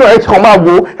ṣe ẹ náà ẹ kàn máa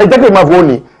wo ẹ jẹ́ kí n máa fọ́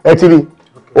ni ẹ ti rí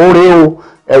òrè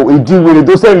o ìdí wèrè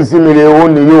tó sẹ́ni sí mi rè ó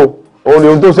nìyí o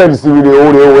òrè tó sẹ́ni sí mi rè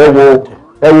ó rè o ẹ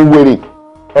wo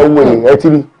wèrè ẹ ti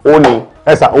rí ó ní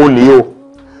ẹ sà ó nìyí o.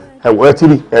 Ẹ̀wọ̀ ẹ ti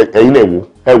rí ẹ̀yin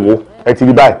ẹ wò ẹ ti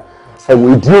rí báyìí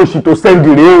ẹ̀wọ̀ ìdí òṣì tó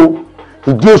sẹ́ndì rèé o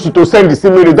ìdí òṣì tó sẹ́ndì sí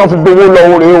mi rèé tó fi gbowó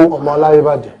lọ́wọ́ rèé o. Ọmọ aláyé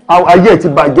bàjẹ́. Ayé ẹ̀ ti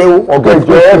bàjẹ́ o ọ̀gá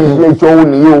ìjọ ẹ̀ fi ẹjọ́ o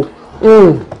nìyí o.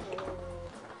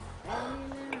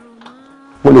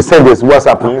 Mo lè sẹ́ndì ẹ̀ sí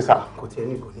WhatsApp ní sà. Kò tí ẹ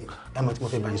ní kò ní ẹ mọ tí mo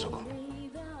fẹ́ bá yín sọ̀kan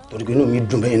torí pé inú mi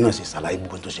dùn bẹ́ẹ̀ náà ṣe ṣàlàyé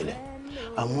gbogbo tó ṣẹlẹ̀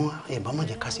àmọ́ ẹ bá má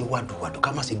jẹ́ ká ṣe wádùúwádùú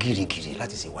ká má ṣe gírígírí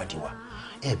láti ṣe wádìí wa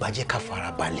ẹ bá jẹ́ ká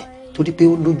fara balẹ̀ torí pé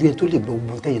ó lójú ẹ tó lè gbọ́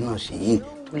gbogbo tẹ́yìn náà ṣe yìí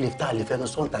tó lè tá a lè fẹ́nu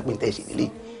sọ́ǹtà pé tẹ́ ṣe nílé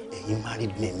ẹ̀yin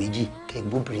married men méjì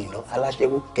kẹgbóbìnrin lọ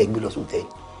aláṣẹwó kẹgbé lọ sóòtẹ́ yìí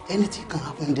ẹni tí kan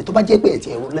àfọ̀ǹde tó bá jẹ́ pé ẹ̀ tí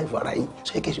ẹ̀rọ láìfọ ara yín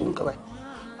ṣe é kẹ́sì orúkọ báyìí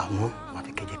àmọ́ màá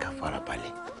fi kẹ́jẹ́ ká fara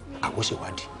balẹ̀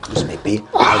àwòṣèwádìí mo sì mọ̀ pé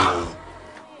àrùn.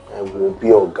 ẹ wo bí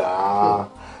ọ̀gá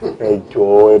ẹ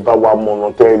jọ̀ọ́ ẹ bá wa mọ̀nà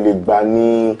tẹ́ ẹ lè gbà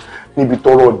níbi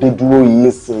tọ́rọ̀ dé dúró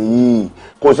yìí sìn yìí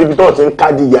kò síbi tó ti ń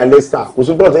káàdì ìyálẹ́ sà kò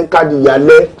síbi tó ti ń káàdì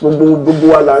ìyálẹ́ gbogbo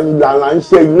wa là ń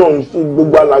ṣe yìí náà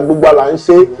gbogbo wa là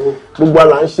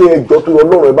ń ṣe ẹjọ́ tó yọ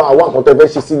lọ́rùn ẹ bá àwọn àkọ́tẹ́ fẹ́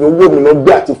ṣe sí ni owó mi náà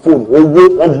gbé àti fóònù wọ́n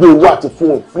gbé owó àti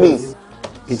fóònù please.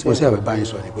 bí tí mo ṣe àbẹ̀ bá yín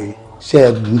sọ ni pé ṣé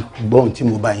ẹ gbọ́n tí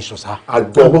mo bá yín sọ sá.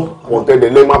 àgbọ̀ ọ̀tẹ̀lẹ̀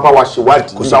lẹ́yìn máa bá wa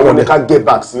ṣèwádìí kò sáwọn ní ká get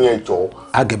back sí yẹn jọ.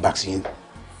 á get back sí yẹn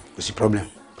kò sí problem.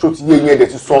 tó ti yé yẹn dẹ̀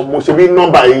ti sọ mo ṣe bí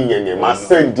nọ́mbà yẹn yẹn máa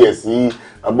send ẹ̀ sí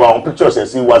àwọn pictures ẹ̀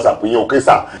sí WhatsApp yẹn òkè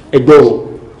sà. ẹgbẹ́ o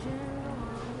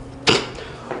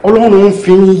ọlọ́run ń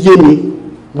fi yé mi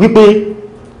wípé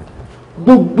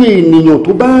gbogbo ènìyàn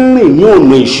tó bá ń rìn ní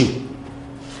ọ̀nà èṣù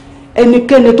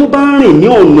ẹnikẹ́ni tó bá ń rìn ní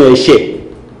ọ̀nà ẹ̀ṣẹ̀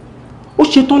ó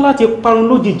ṣetán láti parun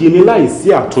lójijì ní láìsí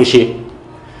àtúnṣe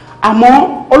àmọ́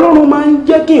ọlọ́run máa ń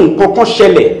jẹ́ kí nǹkan kan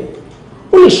ṣẹlẹ̀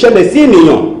ó lè ṣẹlẹ̀ sí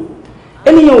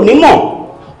ènìyàn ò ní mọ̀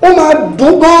ó máa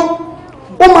dùn gan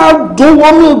ó máa dùn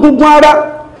wọnú egungun ara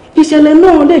ìṣẹ̀lẹ̀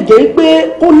náà lè jẹ́ pé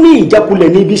ó ní ìjákulẹ̀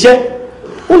ní ibi iṣẹ́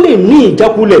ó lè ní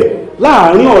ìjákulẹ̀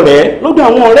láàárín ọ̀rẹ́ lọ́dọ̀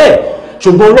àwọn ọ̀rẹ́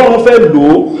ṣùgbọ́n ọlọ́run fẹ́ lò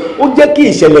ó jẹ́ kí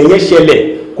ìṣẹ̀lẹ̀ yẹn ṣẹlẹ̀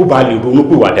kó bá lè ronú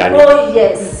pìwàdà ni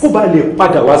kó bá lè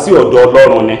padà wá sí ọ̀dọ̀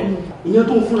ọlọ́run ni ìyẹn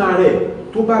tó ń fúnra rẹ̀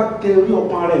tó bá tẹ orí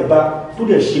ọkàn rẹ̀ bá tó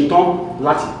dẹ̀ ṣe tán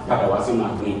láti padà wá sínú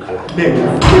àgbọn ìkàlà. bẹ́ẹ̀ ni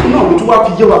náà ló tún wá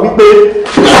fi yé wa wípé.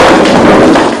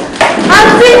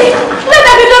 àǹtí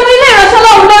lẹ́tà fi lóbi ilé ìránṣẹ́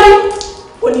ọlọ́run lórí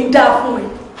kò ní dáa fún ẹ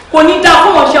kò ní dáa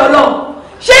fún ọ̀ṣẹ́ ọlọ́run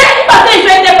ṣé nígbà tẹ́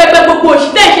ìfẹ́ tẹ pẹpẹ gbogbo òṣì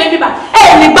tẹ́ ìṣe bíbà ẹ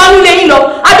lè gbanú lẹ́yìn lọ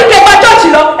àbí kẹ́ gba chọ́ọ̀chì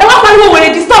lọ ẹ wá pariwo wèrè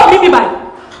disturb ní bíbà.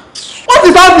 What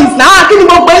is all this náà kí ni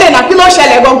gbogbo ilé náà kí ló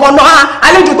ṣẹlẹ̀ gangan náà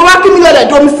àlejò tó wá kí mi lọ lẹ̀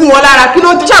domi sí wọn lára kí ló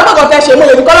dé ṣàgbọ́gàn fẹ́ ṣe mo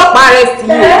lè ní kọ́lọ́pàá rẹ̀ sí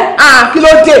i kí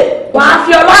ló dé. wàá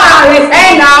fi ọlọ́pàá rẹ̀ sí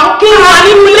i náà kí n wà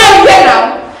nínú ilé ìwé náà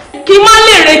kí n má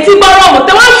lè retí gbọ́rọ̀ mọ̀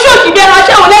tẹ́ wọ́n ṣòkì bí ẹran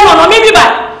ṣẹ́wọ̀n lẹ́nu ọ̀nà mi bíbà.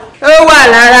 ó wà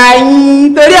lára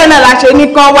yín torí ẹ̀ náà la ṣe ní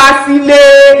kán wá sílé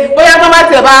bóyá tó bá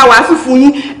tiẹ̀ bá wàásù fún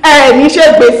yín ẹ̀ ní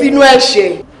ṣègbè sínú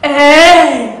ẹ̀ṣẹ̀.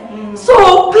 so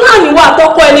plan wà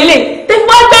tọkọ ẹ nílé tẹ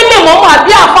fún agbẹ́lẹ̀ mọ́mọ́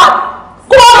àbí àfà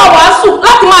kó wọ́n máa wàásù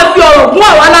láti máa fi ọ̀rọ̀ gún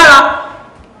àwa lára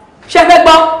ṣe fẹ́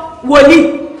gbọ́ wòlíì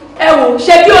ẹ wò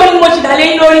ṣe bí omi mo ṣì dà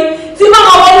lẹ́yìn lórí tí bá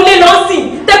máa wọ́n lé lọ́sìn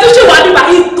tẹ́tú ṣì wà nígbà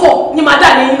ìtọ̀ ni màá dà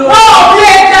lẹ́yìn lórí.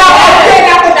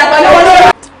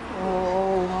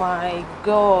 Oh my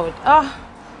God,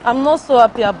 I'm not so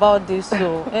happy about this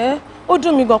o. Ó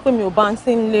dùn mí gan pé mi ò bá ń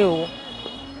sí nílé o.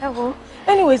 Ẹ wo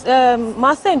anyways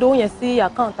màá send owó yẹn sí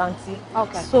account àǹtí.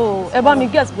 So ẹ bá mi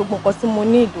get gbogbo nǹkan tí mo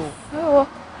need o.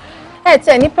 Ẹ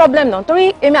tiẹ̀ ní problem náà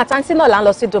torí èmi àti àǹtí náà là ń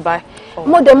lọ sí Dubai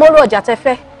mo dẹ̀ mọ́rọ̀ ọjà tẹ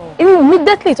fẹ́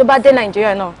immediately tó bá dé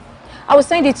Nigeria náà I will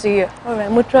send it to you. All right,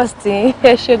 mo trust yín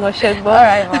ẹ ṣe gan ṣe gbọ́. All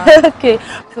right, ma. Okay,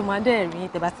 so màá dẹ̀ rí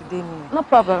tẹ bá ti dé mi. No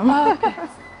problem. Okay.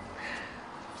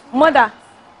 Mother.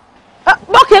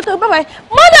 Okay, bye-bye.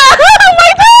 Mother!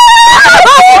 My baby!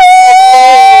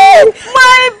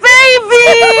 My baby!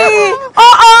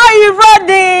 Irọ́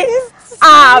ni!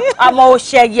 Àmọ́ ò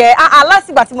ṣẹ̀yẹ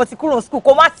alásìgbà tí mo ti kúrò school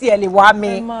kó má tiẹ̀ lè wá mi.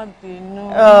 Ẹ má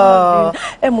bínú.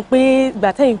 Ẹ mọ̀ pé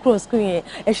ìgbà tẹ́yìn kúrò school yẹn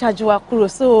ẹ ṣáájú wa kúrò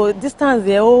so distance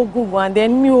yẹn ó gùn gan and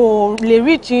then mi ò lè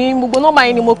reach yín gbogbo nọ́mbà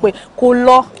yín ni mo pè kó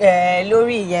lọ.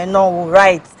 Lórí ìyẹn náà wò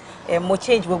right. Mo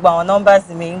change gbogbo àwọn numbers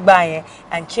mi ń gbà yẹn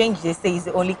and change they say is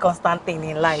the only constant thing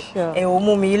in life. Ó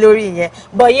mú mi lórí yẹn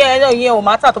but yẹn ò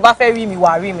matter tó bá fẹ́ rí mi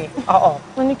wà rí mi.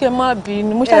 Wọ́n ní kẹ́ má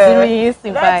bínú mo ṣàti rí yín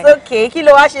sí báyìí. That's okay kí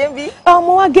ló wá ṣe ń bí.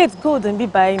 Mo wá get gold ń bí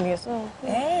báyìí ni.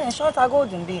 Ṣé ta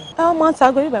gold ń bí. Máa ń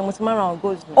ta gold báyìí mo ti máa ra àwọn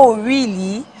gold. Oh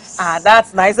really?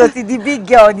 That's nice o ti di big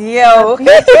girl nìyẹn o.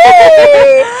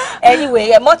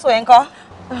 Anyway mọ́tò ẹ̀ ń kọ́.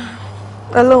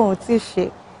 Ọlọ́run ò tí ì ṣe.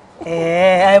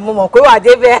 Mo mọ̀ pé wà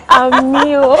débẹ̀.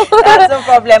 Àmì o. That's no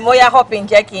problem. Mo ya hop in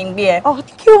jẹ́ kí n gbé ẹ. Oh,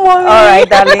 thank you, mommy. All right,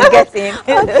 darling, get in.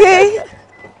 Okay.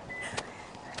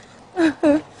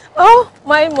 Oh,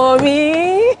 my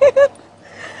mommy.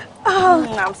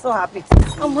 I'm so happy to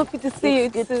see you. I'm happy to see you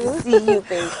too. Good to see you,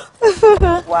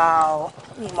 babe. Wow.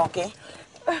 Okay.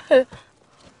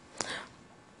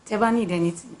 Tẹ́ bá need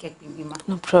anything, keep me, ma.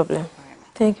 No problem.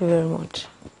 Thank you very much.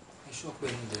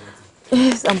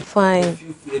 Yes, I'm fine.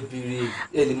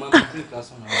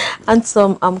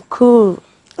 Handsome, I'm cool.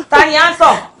 Tani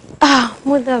handsome?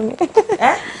 Mother mi.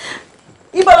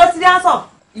 Ibo ló ti rí handsome?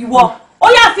 Ìwọ. Ó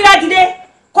yá fira dìde.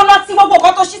 Kó lọ tí gbogbo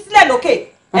nǹkan tó ṣí sílẹ̀ lókè.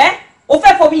 Ó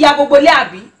fẹ́ fomi ya gbogbo ilé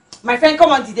àbí? My friend,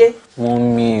 come on dìde.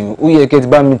 Mommy, ó yẹ kẹ́ ti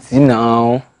bá mi tì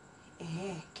náà.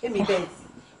 Kémi bẹ́ẹ̀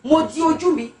tí. mo di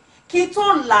ojú mi kí n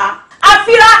tó là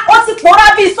àfírá ó ti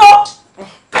pòórá bí sọ.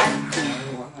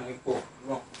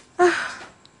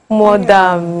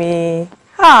 Mọ́dà mi.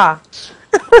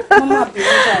 Mama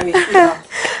bínú jàre síra.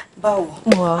 Báwo?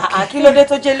 Àkílódé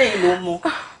tó jẹ́ lẹ́yìn ló mú.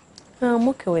 I'm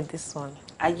okay with this one.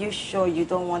 Are you sure you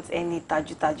don't want any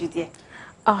taju there?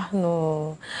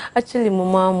 No. Actually, mo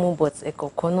máa ń mú but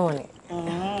ẹ̀kọ̀ọ̀kan náà ni.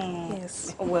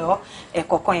 Yes. Well,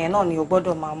 ẹ̀kọ̀ọ̀kan yẹn náà ni o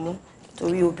gbọ́dọ̀ máa mú.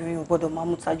 Torí obìnrin ò gbọ́dọ̀ máa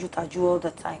mú taju all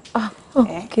the time.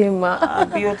 Okay, ma.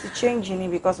 Àbí o ti change ni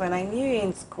because when I knew you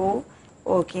in school,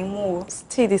 kì í mú o.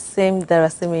 Still the same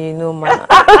Darasimi, you know, ma.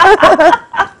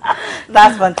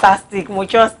 That's fantastic. Mo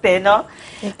just there, no?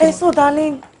 So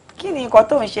darling, kí ni nǹkan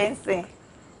tó ń ṣe ń sìn?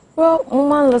 Well, mo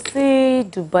máa ń lọ sí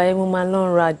Dubai, mo máa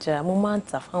lọ rajà, mo máa ń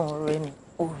tà fáwọn ọ̀rẹ́ mi.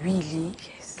 Oh, really?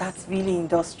 Yes. That's really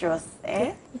industrious,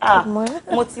 eh?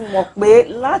 Mo ti mọ̀ pé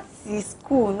láti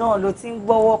school náà ló ti ń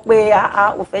gbọ́wọ́ pé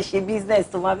o fẹ́ ṣe business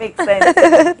tó máa make sense.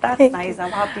 That's nice.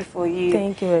 I'm happy for you.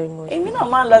 Thank you very much. Èmi náà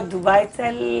máa ń lọ Dubai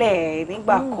tẹ́lẹ̀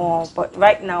nígbà kan, but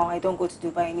right now I don't go to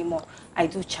Dubai anymore. I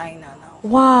do China now.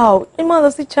 Wow, ẹ máa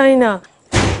lọ sí China.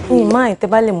 Mi máa tẹ́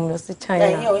bá lè mú lọ sí China.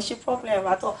 Ẹ̀yin ò ṣe problem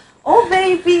at all. Oh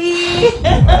baby.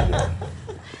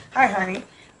 Hi honey.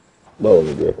 Báwo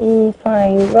ni dé?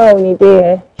 Fine. Báwo ni dé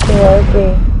ẹ? Ṣé wà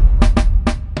okay?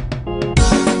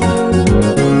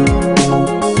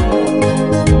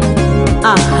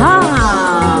 Aha!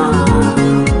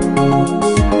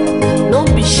 No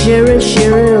be ṣeré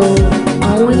o,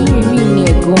 àwọn yìí rí ni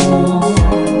ẹ̀gbọ́n.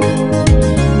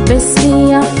 Fẹ́sí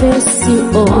afẹ́sí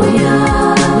o,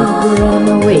 no go run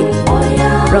away.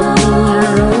 Rock me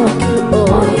and rock you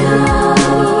all.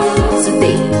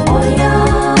 Today, if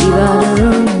I don't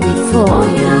run before, I'm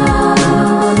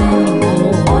not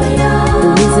anymore. Who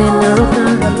is in a rock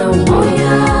and run away?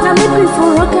 Now make me for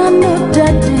rock and not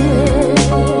that day.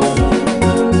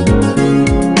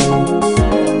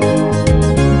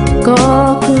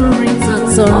 Cockering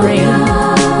Satori,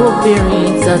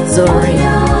 Obìnrin Satori.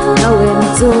 Now when you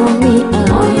told me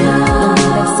I'm the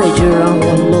message around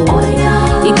one low.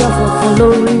 Ìgbà funfun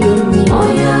lórí omi,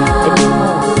 ẹni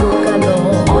mọ̀ tó ká lọ.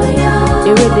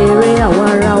 Eré-dèré àwa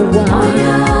ara wa,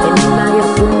 ẹni láyọ̀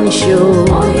fún mi ṣó.